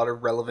also been a lot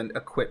of relevant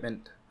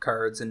equipment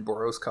cards in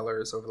Boros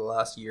colors over the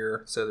last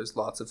year, so there's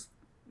lots of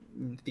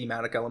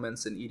thematic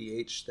elements in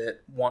EDH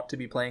that want to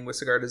be playing with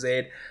Sigarda's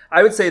Aid.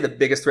 I would say the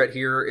biggest threat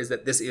here is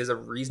that this is a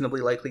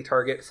reasonably likely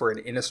target for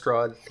an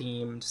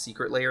Innistrad-themed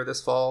Secret Lair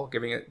this fall,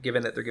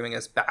 given that they're giving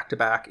us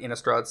back-to-back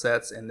Innistrad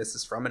sets, and this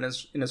is from an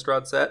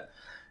Innistrad set,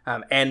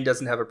 and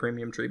doesn't have a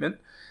premium treatment.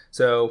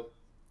 So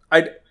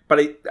I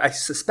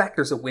suspect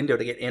there's a window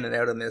to get in and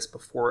out on this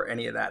before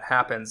any of that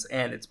happens,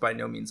 and it's by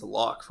no means a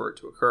lock for it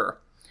to occur.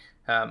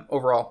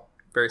 Overall,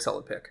 very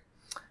solid pick.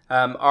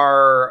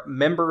 Our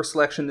member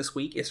selection this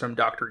week is from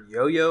Dr.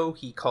 Yo-Yo.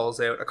 He calls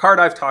out a card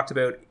I've talked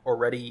about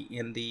already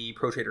in the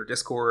Pro Trader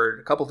Discord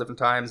a couple different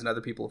times, and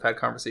other people have had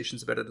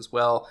conversations about it as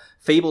well.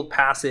 Fabled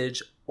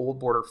Passage Old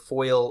Border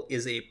Foil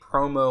is a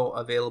promo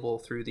available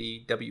through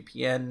the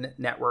WPN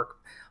network,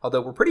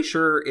 although we're pretty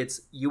sure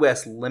it's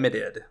US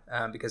limited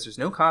because there's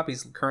no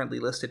copies currently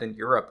listed in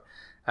Europe.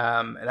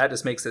 And that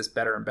just makes this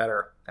better and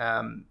better.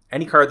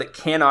 Any card that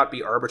cannot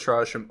be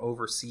arbitraged from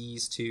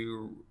overseas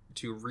to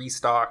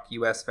restock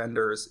US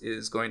vendors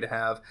is going to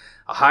have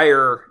a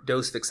higher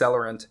dose of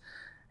accelerant.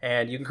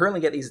 And you can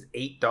currently get these at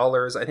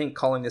 $8. I think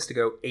calling this to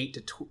go 8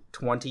 to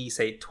 20,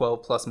 say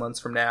 12 plus months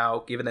from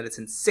now, given that it's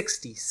in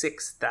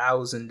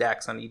 66,000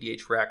 decks on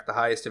EDH Rec, the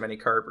highest of any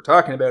card we're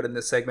talking about in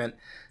this segment,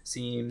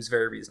 seems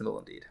very reasonable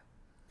indeed.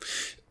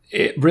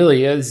 It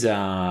really is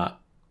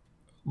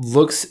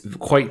looks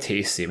quite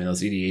tasty. I mean,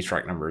 those EDH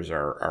rec numbers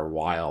are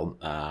wild.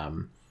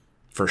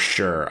 For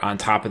sure. On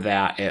top of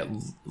that, it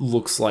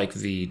looks like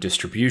the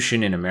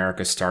distribution in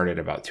America started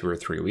about 2 or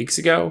 3 weeks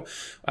ago.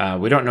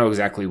 We don't know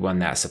exactly when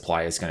that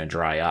supply is going to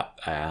dry up.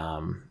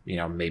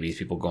 Maybe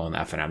people going to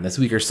F&M this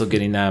week are still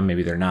getting them.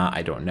 Maybe they're not.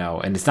 I don't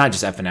know. And it's not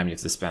just F&M. You have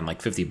to spend like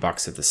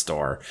 $50 at the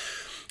store.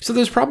 So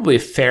there's probably a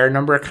fair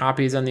number of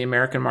copies on the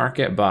American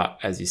market. But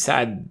as you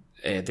said,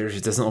 it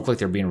doesn't look like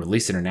they're being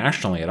released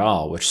internationally at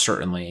all, which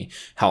certainly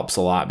helps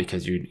a lot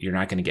because you're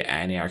not going to get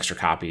any extra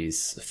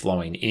copies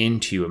flowing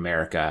into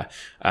America,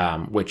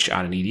 which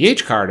on an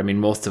EDH card, I mean,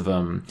 most of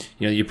them,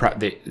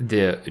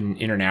 the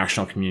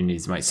international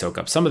communities might soak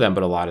up some of them,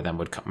 but a lot of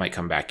them might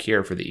come back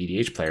here for the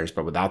EDH players.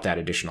 But without that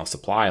additional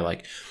supply,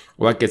 like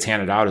what gets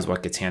handed out is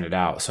what gets handed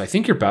out. So I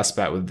think your best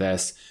bet with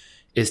this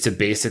is to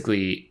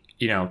basically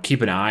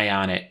keep an eye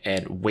on it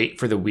and wait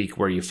for the week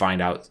where you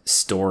find out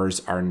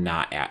stores are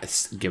not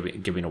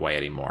giving away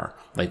anymore.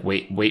 Like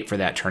wait for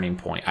that turning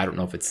point. I don't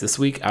know if it's this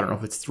week. I don't know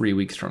if it's 3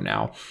 weeks from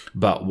now.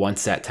 But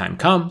once that time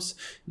comes,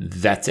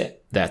 that's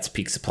it. That's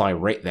peak supply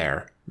right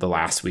there. The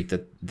last week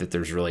that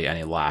there's really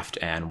any left.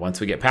 And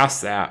once we get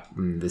past that,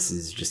 this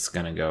is just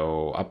going to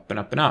go up and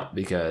up and up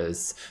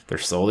because they're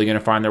slowly going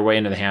to find their way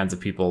into the hands of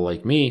people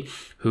like me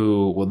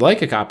who would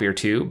like a copy or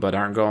two, but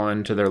aren't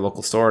going to their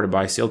local store to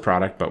buy sealed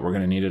product, but we're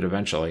going to need it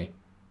eventually.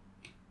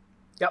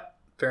 Yep,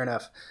 fair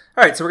enough.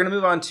 All right, so we're going to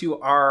move on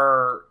to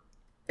our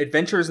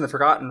Adventures in the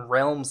Forgotten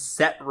Realms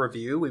set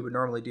review. We would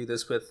normally do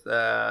this with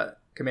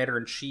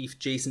Commander-in-Chief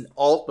Jason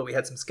Alt, but we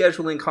had some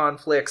scheduling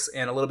conflicts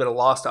and a little bit of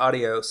lost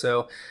audio,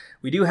 so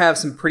we do have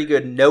some pretty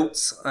good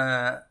notes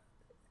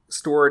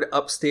stored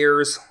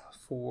upstairs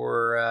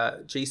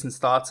for Jason's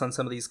thoughts on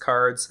some of these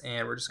cards,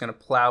 and we're just going to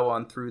plow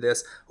on through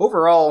this.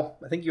 Overall,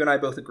 I think you and I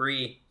both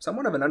agree,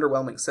 somewhat of an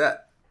underwhelming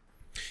set.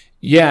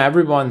 Yeah,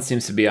 everyone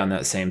seems to be on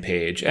that same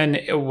page. And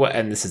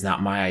this is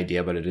not my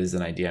idea, but it is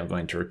an idea I'm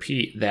going to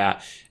repeat,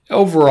 that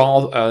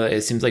overall,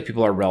 it seems like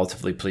people are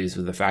relatively pleased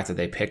with the fact that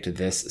they picked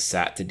this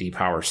set to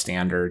depower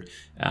standard,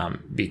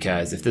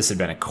 because if this had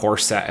been a core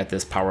set at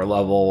this power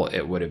level,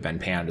 it would have been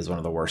panned as one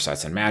of the worst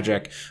sets in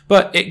Magic.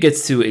 But it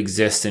gets to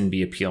exist and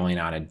be appealing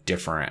on a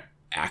different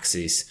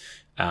axis,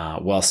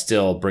 while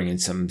still bringing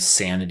some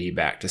sanity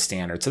back to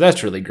standard. So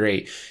that's really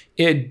great.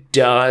 It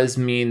does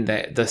mean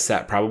that the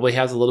set probably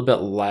has a little bit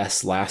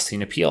less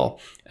lasting appeal,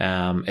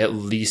 at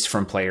least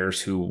from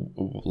players who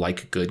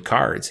like good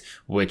cards,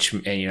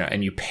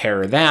 and you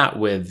pair that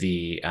with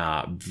the,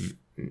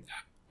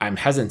 I'm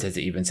hesitant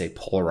to even say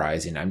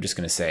polarizing. I'm just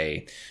going to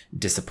say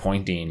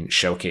disappointing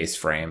showcase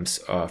frames,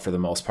 for the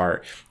most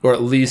part, or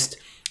at least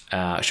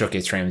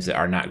showcase frames that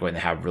are not going to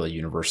have really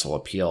universal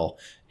appeal.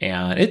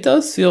 And it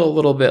does feel a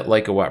little bit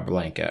like a wet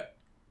blanket.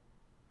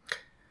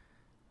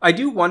 I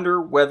do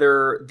wonder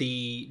whether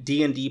the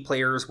D&D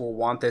players will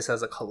want this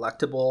as a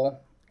collectible,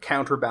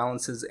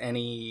 counterbalances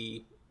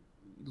any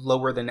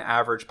lower than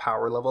average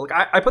power level.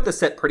 Like I put the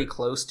set pretty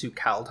close to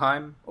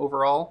Kaldheim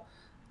overall,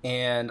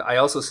 and I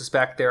also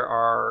suspect there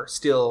are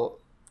still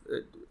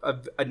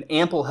an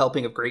ample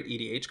helping of great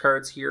EDH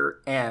cards here,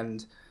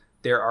 and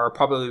there are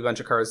probably a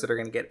bunch of cards that are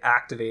going to get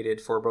activated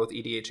for both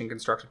EDH and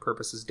constructed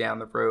purposes down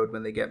the road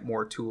when they get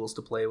more tools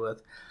to play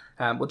with.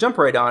 We'll jump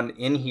right on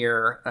in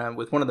here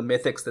with one of the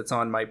mythics that's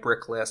on my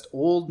brick list,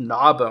 Old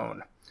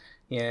Gnawbone.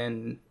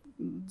 In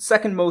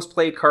second most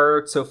played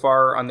card so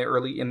far in the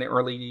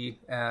early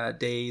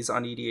days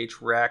on EDH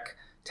Rec.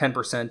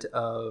 10%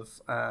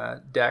 of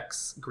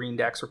green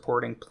decks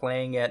reporting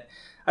playing it.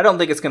 I don't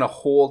think it's going to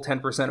hold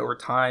 10% over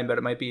time, but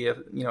it might be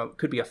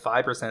could be a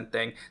 5%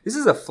 thing. This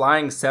is a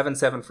flying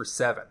 7/7 for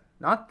 7.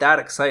 Not that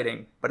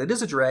exciting, but it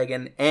is a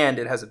dragon, and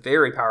it has a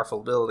very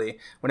powerful ability.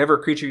 Whenever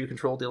a creature you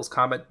control deals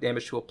combat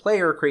damage to a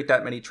player, create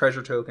that many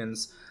treasure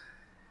tokens.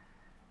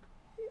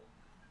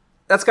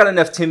 That's got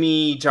enough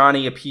Timmy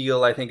Johnny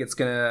appeal. I think it's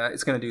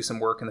gonna do some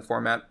work in the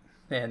format,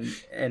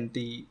 and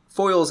the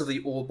foils of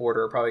the old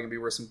border are probably gonna be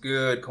worth some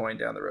good coin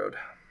down the road.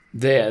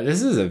 Yeah,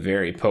 this is a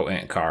very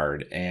potent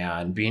card,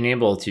 and being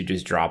able to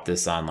just drop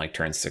this on like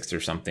turn 6 or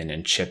something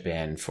and chip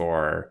in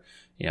for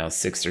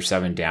 6 or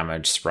 7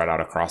 damage spread out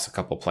across a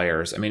couple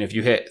players. I mean, if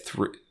you hit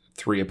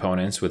three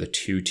opponents with a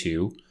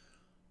 2/2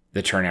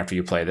 the turn after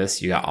you play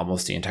this, you got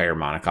almost the entire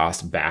mana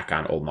cost back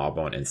on Old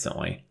Gnawbone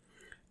instantly.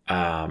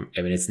 I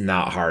mean, it's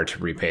not hard to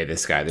repay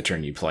this guy the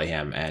turn you play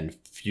him, and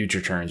future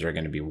turns are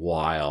going to be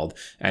wild.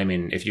 I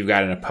mean, if you've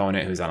got an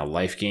opponent who's on a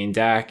life gain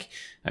deck,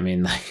 I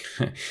mean, like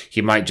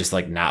he might just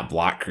like not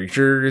block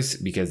creatures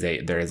because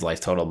his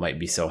life total might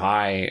be so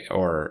high,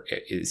 or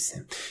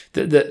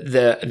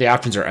the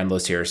options are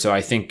endless here. So I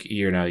think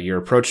your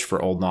approach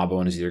for Old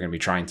Gnawbone is either going to be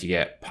trying to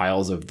get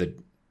piles of the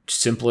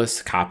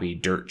simplest copy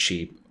dirt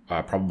cheap,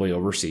 probably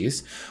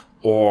overseas,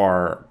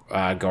 or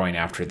going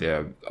after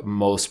the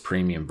most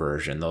premium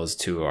version. Those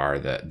two are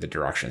the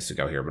directions to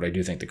go here. But I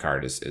do think the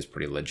card is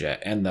pretty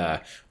legit, and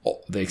the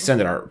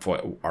extended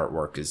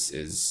artwork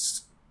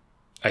is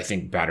I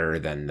think better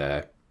than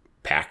the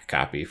pack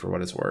copy for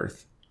what it's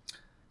worth.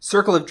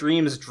 Circle of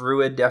Dreams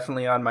Druid,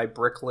 definitely on my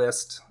brick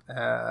list.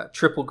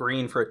 Triple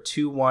green for a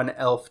 2/1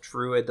 elf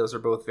druid. Those are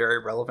both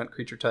very relevant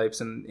creature types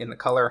in the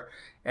color.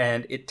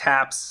 And it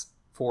taps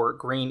for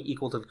green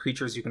equal to the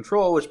creatures you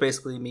control, which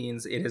basically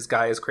means it is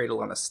Gaia's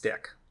Cradle on a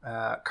stick.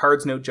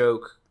 Card's no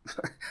joke.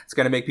 It's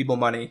going to make people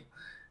money.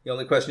 The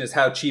only question is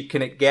how cheap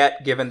can it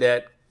get, given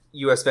that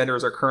U.S.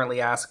 vendors are currently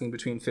asking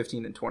between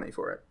 15 and 20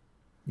 for it.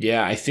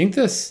 Yeah, I think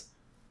this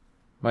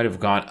might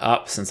have gone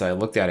up since I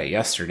looked at it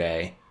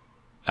yesterday.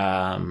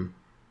 An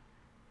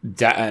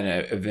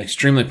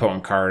extremely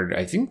potent card.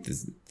 I think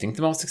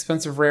the most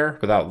expensive rare,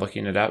 without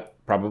looking it up,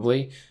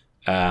 probably.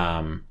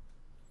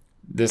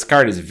 This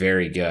card is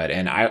very good,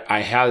 and I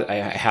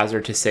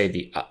hazard to say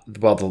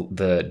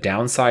the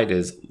downside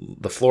is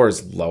the floor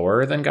is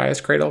lower than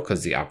Gaia's Cradle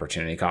because the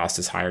opportunity cost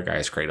is higher.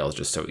 Gaia's Cradle is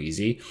just so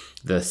easy.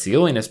 The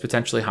ceiling is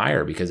potentially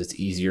higher because it's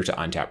easier to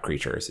untap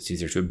creatures. It's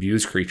easier to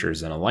abuse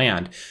creatures in a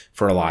land.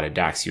 For a lot of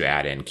decks, you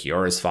add in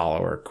Kiora's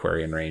Follower,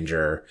 Quarian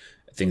Ranger,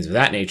 things of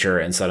that nature,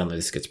 and suddenly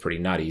this gets pretty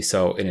nutty.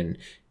 So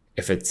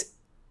if it's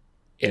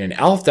in an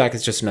elf deck,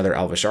 it's just another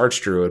Elvish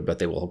Archdruid, but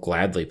they will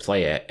gladly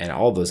play it, and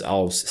all those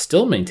elves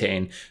still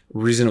maintain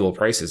reasonable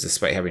prices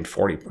despite having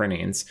 40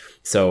 printings.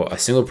 So a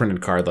single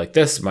printed card like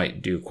this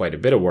might do quite a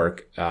bit of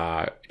work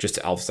just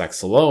to elf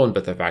decks alone,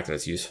 but the fact that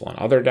it's useful in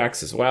other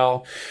decks as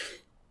well.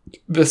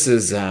 This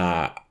is,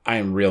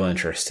 I'm real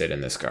interested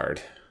in this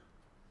card.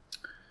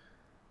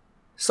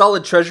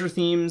 Solid treasure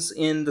themes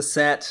in the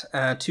set.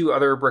 Two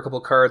other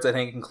brickable cards, I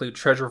think, include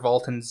Treasure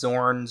Vault and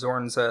Zorn.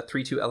 Zorn's a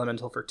 3/2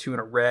 elemental for 2 and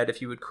a red.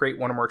 If you would create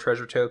one or more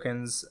treasure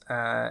tokens,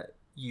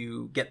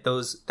 you get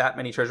that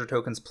many treasure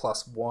tokens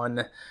plus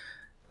 1.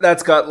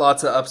 That's got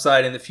lots of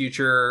upside in the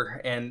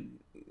future and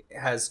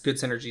has good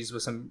synergies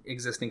with some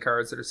existing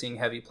cards that are seeing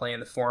heavy play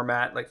in the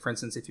format. Like, for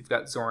instance, if you've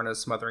got Zorn as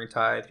Smothering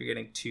Tithe, you're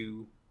getting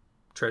 2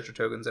 treasure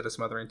tokens at a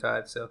Smothering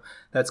Tithe. So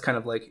that's kind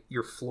of like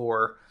your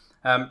floor.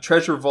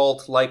 Treasure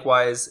Vault,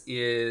 likewise,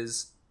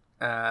 is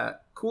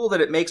cool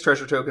that it makes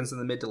treasure tokens in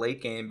the mid to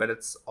late game, but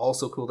it's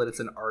also cool that it's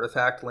an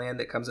artifact land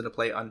that comes into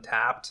play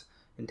untapped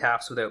and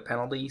taps without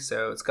penalty.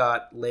 So it's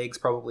got legs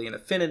probably in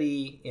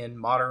Affinity, in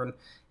Modern,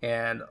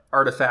 and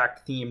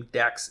artifact-themed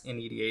decks in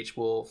EDH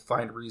will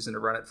find reason to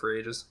run it for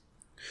ages.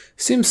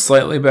 Seems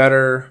slightly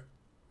better.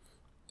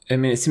 I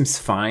mean, it seems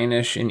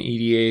fine-ish in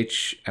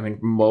EDH. I mean,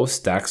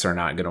 most decks are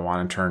not going to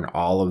want to turn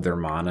all of their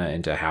mana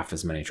into half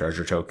as many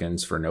treasure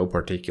tokens for no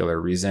particular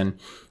reason.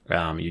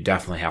 You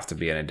definitely have to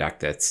be in a deck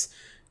that's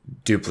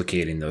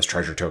duplicating those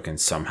treasure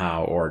tokens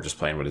somehow, or just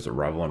playing what is it,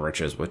 Revel in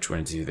Riches, which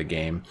wins you the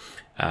game.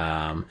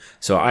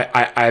 So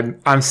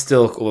I'm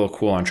still a little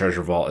cool on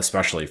Treasure Vault,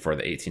 especially for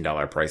the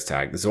 $18 price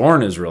tag.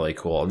 Zorn is really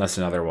cool, and that's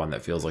another one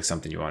that feels like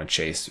something you want to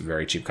chase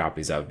very cheap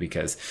copies of,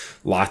 because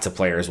lots of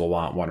players will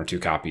want 1 or 2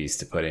 copies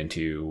to put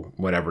into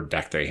whatever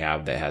deck they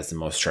have that has the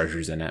most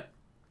treasures in it.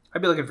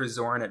 I'd be looking for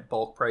Zorn at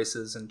bulk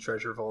prices and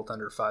Treasure Vault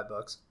under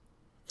 $5.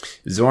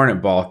 Zorn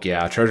at bulk,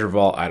 yeah. Treasure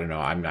Vault, I don't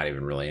know. I'm not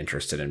even really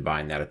interested in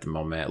buying that at the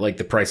moment. Like,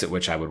 the price at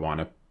which I would want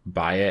to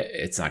buy it,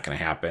 it's not going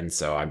to happen,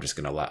 so I'm just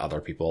going to let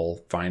other people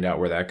find out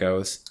where that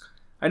goes.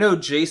 I know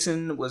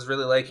Jason was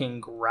really liking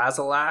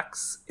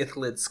Grazilax,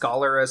 Ithlid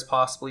Scholar as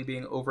possibly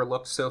being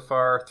overlooked so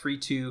far.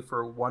 3/2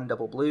 for 1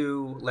 double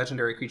blue,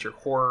 legendary creature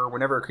horror.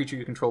 Whenever a creature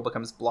you control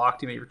becomes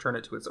blocked, you may return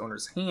it to its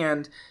owner's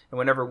hand. And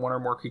whenever one or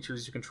more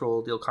creatures you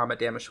control deal combat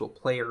damage to a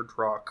player,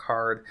 draw a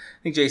card.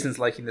 I think Jason's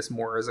liking this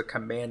more as a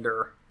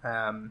commander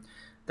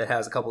that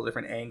has a couple of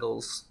different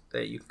angles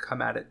that you can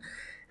come at it.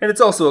 And it's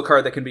also a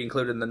card that can be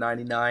included in the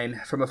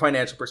 99. From a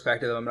financial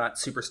perspective, I'm not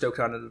super stoked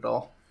on it at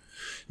all.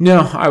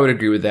 No, I would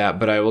agree with that,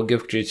 but I will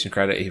give Jason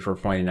credit for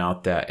pointing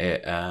out that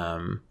it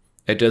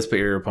does put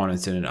your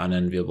opponents in an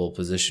unenviable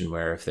position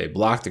where if they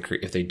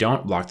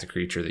don't block the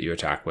creature that you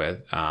attack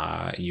with,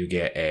 you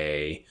get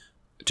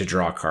to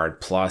draw a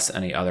card plus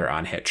any other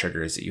on-hit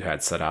triggers that you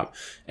had set up.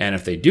 And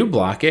if they do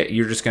block it,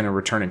 you're just going to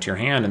return it to your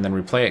hand and then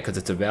replay it because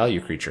it's a value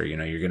creature. You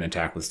know, you're going to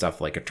attack with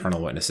stuff like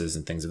Eternal Witnesses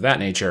and things of that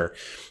nature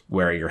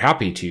where you're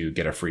happy to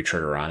get a free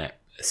trigger on it.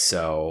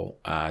 So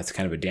it's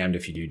kind of a damned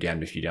if you do,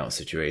 damned if you don't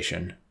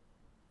situation.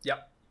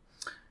 Yep.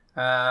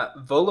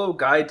 Volo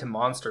Guide to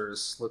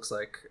Monsters looks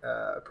like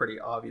a pretty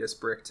obvious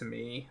brick to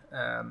me.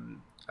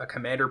 A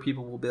commander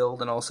people will build,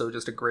 and also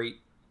just a great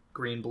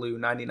green-blue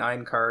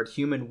 99 card.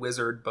 Human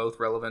Wizard, both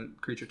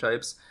relevant creature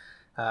types.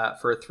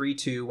 For a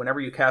 3/2, whenever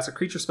you cast a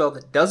creature spell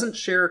that doesn't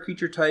share a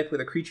creature type with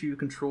a creature you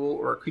control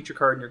or a creature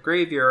card in your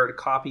graveyard,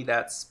 copy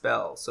that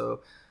spell. So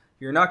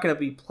you're not going to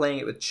be playing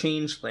it with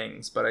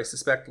changelings, but I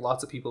suspect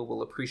lots of people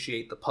will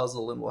appreciate the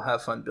puzzle and will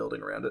have fun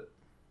building around it.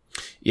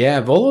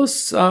 Yeah,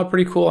 Volo's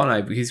pretty cool,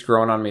 and he's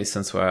grown on me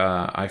since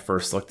I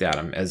first looked at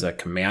him. As a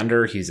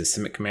commander, he's a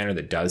Simic commander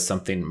that does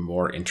something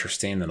more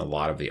interesting than a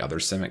lot of the other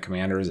Simic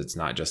commanders. It's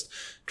not just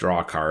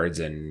draw cards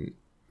and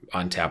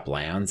untapped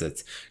lands.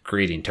 It's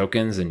creating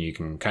tokens, and you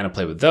can kind of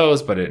play with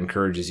those, but it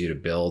encourages you to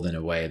build in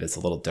a way that's a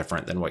little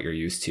different than what you're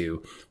used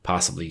to,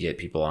 possibly get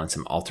people on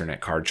some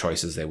alternate card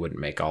choices they wouldn't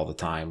make all the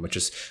time, which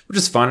is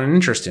fun and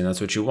interesting.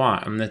 That's what you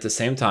want. And at the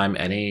same time,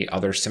 any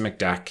other Simic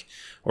deck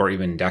or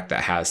even deck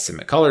that has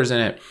Simic colors in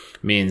it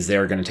means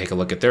they're going to take a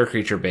look at their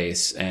creature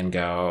base and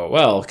go,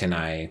 well, can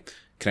I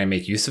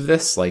make use of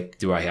this? Like,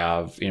 do I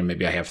have,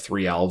 maybe I have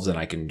 3 elves and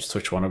I can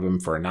switch one of them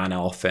for a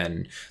non-elf,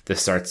 and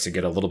this starts to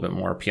get a little bit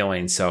more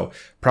appealing. So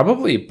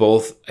probably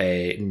both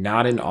a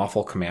not an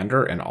awful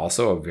commander and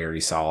also a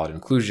very solid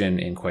inclusion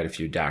in quite a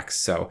few decks.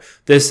 So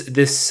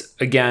this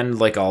again,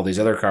 like all these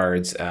other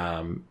cards,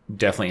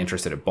 definitely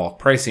interested at bulk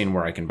pricing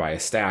where I can buy a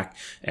stack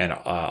and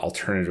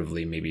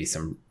alternatively maybe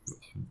some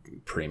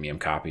premium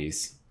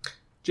copies.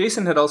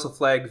 Jason had also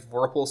flagged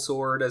Vorpal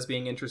Sword as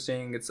being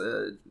interesting. It's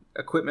a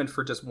equipment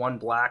for just 1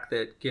 black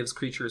that gives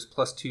creatures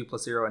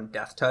 +2/+0 and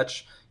Death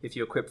Touch if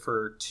you equip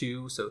for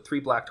 2, so 3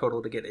 black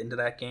total to get into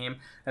that game.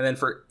 And then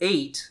for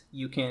 8,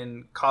 you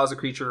can cause a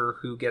creature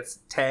who gets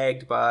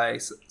tagged by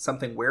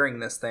something wearing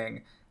this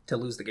thing to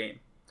lose the game,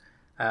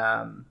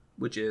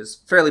 which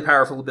is fairly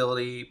powerful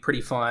ability,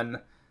 pretty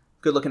fun,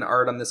 good looking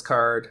art on this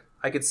card.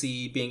 I could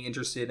see being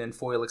interested in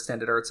foil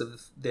extended arts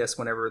of this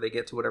whenever they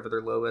get to whatever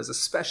their low is,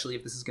 especially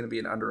if this is going to be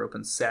an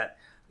under-open set.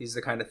 These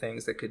are the kind of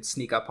things that could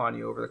sneak up on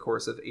you over the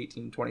course of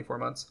 18 to 24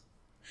 months.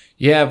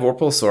 Yeah,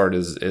 Vorpal Sword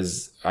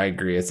is I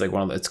agree. It's like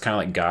it's kind of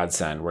like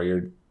Godsend, where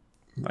you're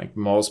like,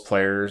 most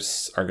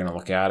players are going to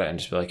look at it and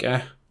just be like,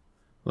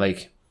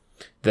 like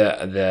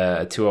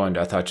the 2-0 and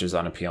Death Touch is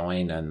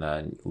unappealing, and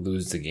the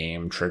lose the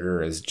game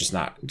trigger is just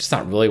not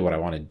really what I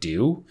want to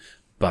do,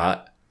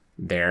 but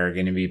there are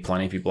going to be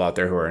plenty of people out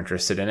there who are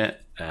interested in it.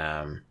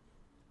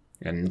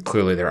 And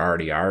clearly there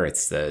already are.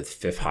 It's the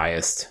 5th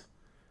highest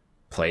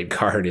played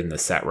card in the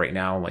set right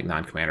now, like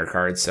non-commander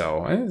cards.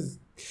 So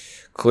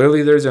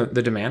clearly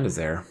the demand is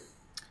there.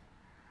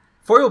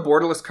 Foil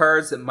borderless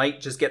cards that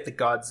might just get the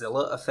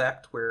Godzilla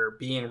effect, where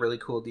being really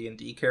cool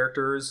D&D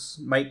characters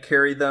might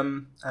carry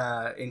them,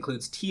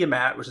 includes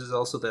Tiamat, which is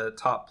also the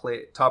top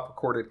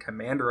recorded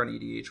commander on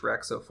EDH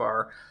Rec so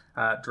far.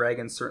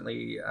 Dragon's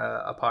certainly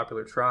a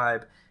popular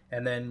tribe.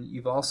 And then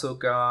you've also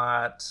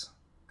got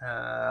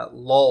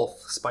Lolth,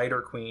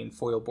 Spider Queen,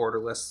 foil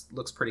borderless,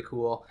 looks pretty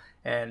cool.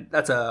 And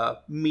that's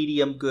a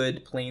medium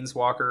good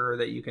planeswalker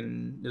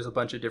that there's a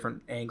bunch of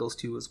different angles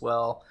to as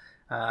well.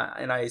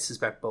 And I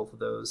suspect both of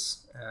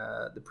those,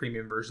 the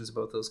premium versions of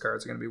both those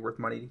cards, are going to be worth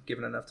money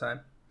given enough time.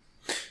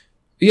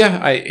 Yeah,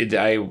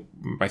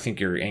 I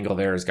think your angle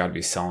there has got to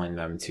be selling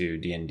them to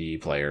D&D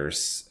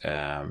players.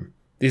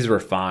 These were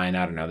fine.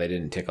 I don't know. They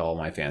didn't tickle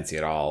my fancy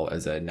at all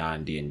as a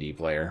non-D&D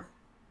player.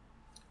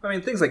 I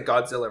mean, things like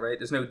Godzilla, right?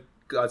 There's no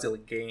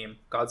Godzilla game.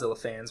 Godzilla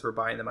fans were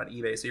buying them on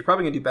eBay. So you're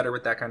probably going to do better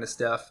with that kind of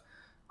stuff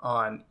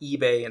on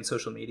eBay and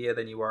social media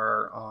than you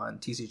are on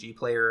TCG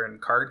Player and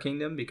Card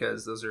Kingdom,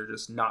 because those are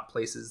just not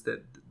places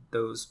that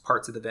those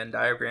parts of the Venn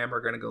diagram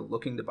are going to go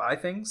looking to buy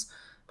things.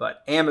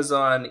 But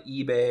Amazon,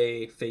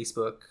 eBay,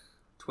 Facebook,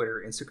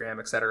 Twitter, Instagram,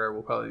 etc.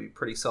 will probably be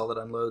pretty solid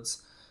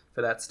unloads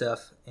for that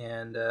stuff.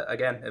 And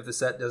again, if the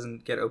set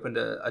doesn't get opened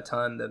a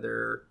ton, then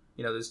there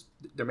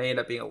may end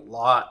up being a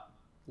lot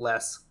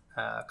less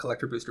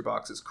collector booster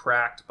boxes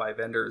cracked by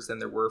vendors than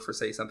there were for,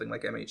 say, something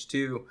like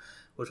MH2,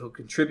 which will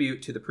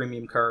contribute to the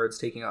premium cards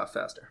taking off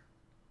faster.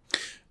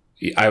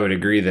 I would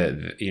agree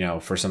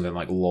that, for something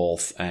like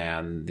Lolth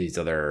and these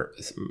other,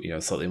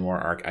 slightly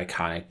more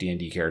iconic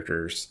D&D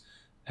characters,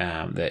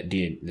 that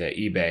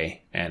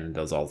eBay and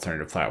those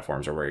alternative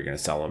platforms are where you're going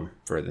to sell them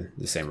for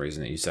the same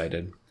reason that you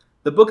cited.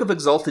 The Book of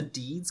Exalted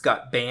Deeds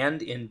got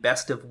banned in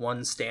Best of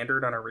One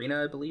Standard on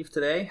Arena, I believe,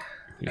 today.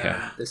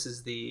 Yeah. This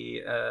is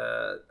the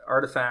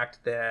artifact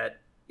that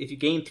if you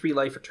gain 3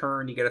 life a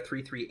turn, you get a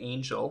 3/3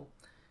 angel.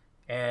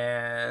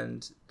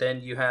 And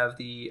then you have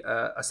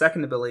a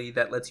second ability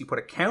that lets you put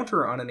a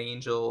counter on an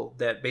angel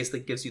that basically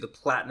gives you the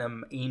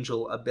Platinum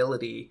Angel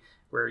ability,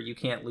 where you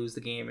can't lose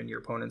the game and your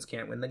opponents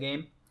can't win the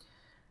game.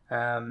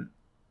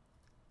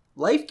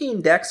 Life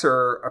gain decks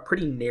are a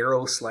pretty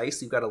narrow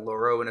slice. You've got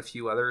Aloro and a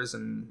few others,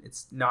 and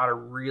it's not a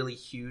really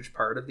huge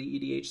part of the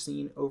EDH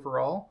scene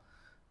overall.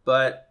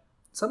 But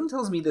something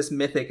tells me this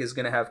Mythic is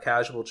going to have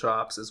casual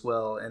chops as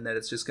well, and that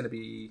it's just going to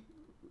be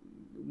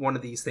one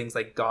of these things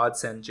like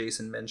Godsend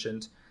Jason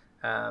mentioned,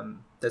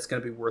 that's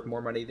going to be worth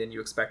more money than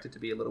you expect it to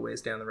be a little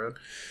ways down the road.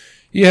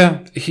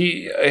 Yeah,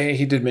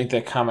 he did make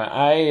that comment.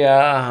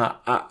 I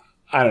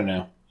don't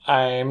know.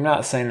 I'm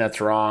not saying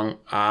that's wrong,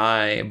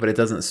 but it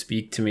doesn't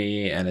speak to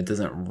me, and it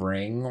doesn't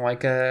ring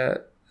like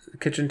a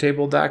kitchen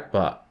table deck,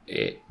 but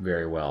it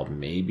very well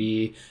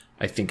maybe.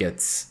 I think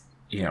it's,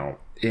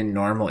 in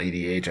normal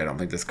EDH, I don't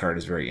think this card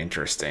is very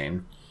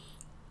interesting,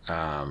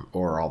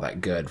 or all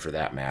that good for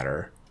that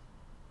matter,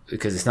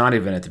 because it's not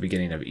even at the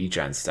beginning of each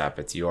end step,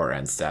 it's your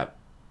end step.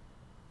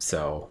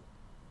 So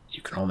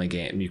you can only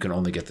get the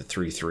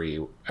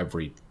 3/3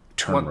 every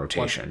turn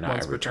rotation,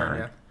 not every turn.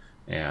 Yeah.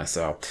 Yeah,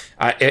 so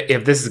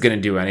if this is going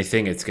to do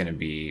anything, it's going to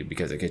be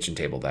because of kitchen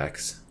table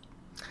decks.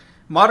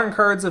 Modern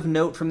cards of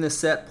note from this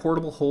set: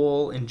 Portable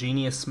Hole,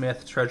 Ingenious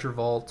Smith, Treasure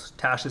Vault,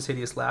 Tash's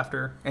Hideous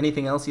Laughter.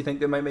 Anything else you think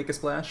that might make a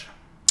splash?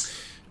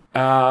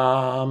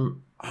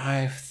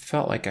 I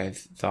felt like I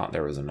thought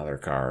there was another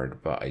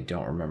card, but I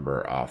don't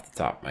remember off the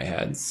top of my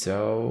head.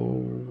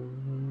 So,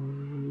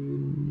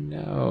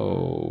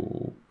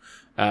 no.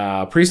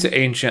 Priest of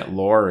Ancient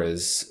Lore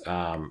is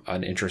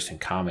an interesting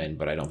common,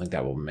 but I don't think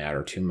that will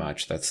matter too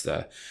much. That's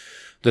the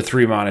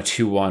 3-mana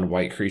 2/1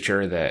 white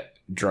creature that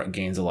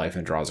gains a life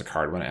and draws a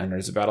card when it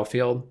enters the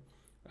battlefield.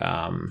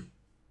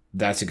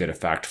 That's a good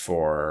effect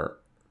for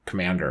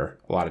Commander.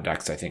 A lot of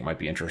decks, I think, might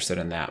be interested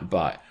in that,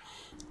 but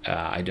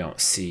I don't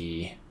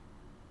see,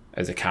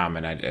 as a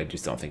common, I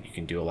just don't think you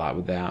can do a lot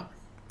with that.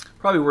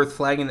 Probably worth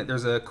flagging that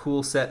there's a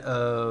cool set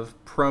of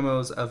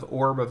promos of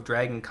Orb of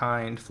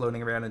Dragonkind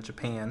floating around in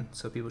Japan,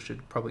 so people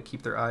should probably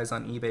keep their eyes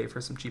on eBay for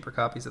some cheaper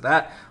copies of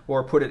that,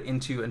 or put it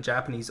into a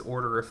Japanese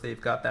order if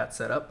they've got that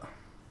set up.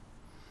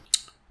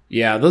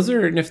 Yeah, those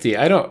are nifty.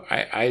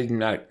 I'm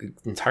not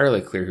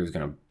entirely clear who's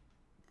going to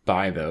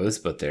buy those,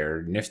 but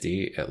they're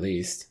nifty at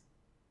least.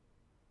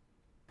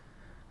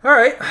 All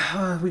right,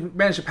 we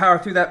managed to power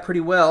through that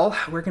pretty well.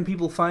 Where can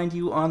people find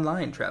you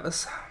online,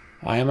 Travis?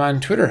 I am on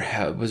Twitter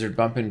at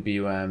WizardBumpin,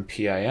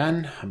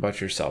 BUMPIN. How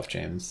about yourself,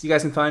 James? You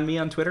guys can find me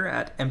on Twitter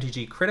at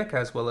MTGCritic,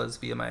 as well as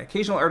via my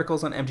occasional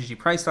articles on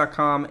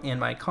MTGPrice.com and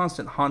my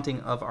constant haunting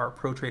of our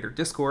Pro Trader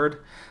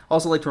Discord.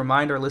 Also like to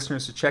remind our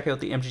listeners to check out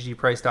the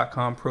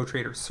MTGPrice.com Pro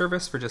Trader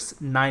service for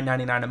just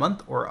 $9.99 a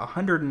month or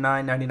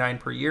 $109.99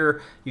 per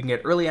year. You can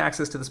get early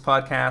access to this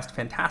podcast,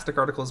 fantastic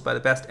articles by the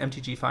best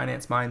MTG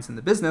finance minds in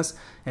the business,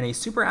 and a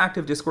super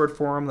active Discord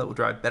forum that will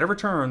drive better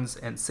returns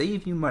and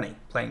save you money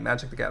playing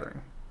Magic the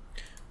Gathering.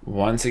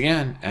 Once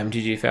again,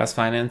 MTG Fast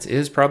Finance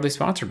is proudly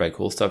sponsored by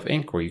Cool Stuff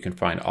Inc., where you can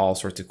find all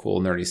sorts of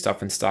cool, nerdy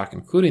stuff in stock,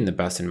 including the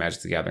best in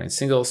Magic the Gathering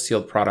single,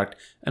 sealed product,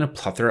 and a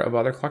plethora of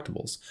other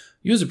collectibles.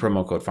 Use the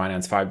promo code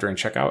FINANCE5 during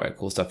checkout at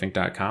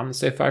CoolStuffInc.com and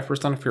save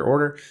 5% off your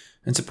order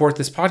and support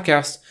this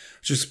podcast,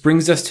 which just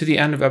brings us to the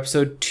end of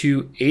episode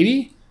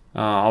 280.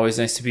 Always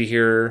nice to be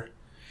here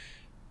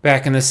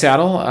back in the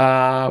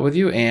saddle with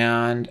you,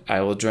 and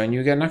I will join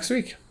you again next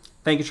week.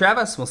 Thank you,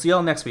 Travis. We'll see you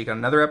all next week on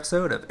another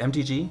episode of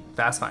MTG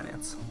Fast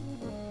Finance.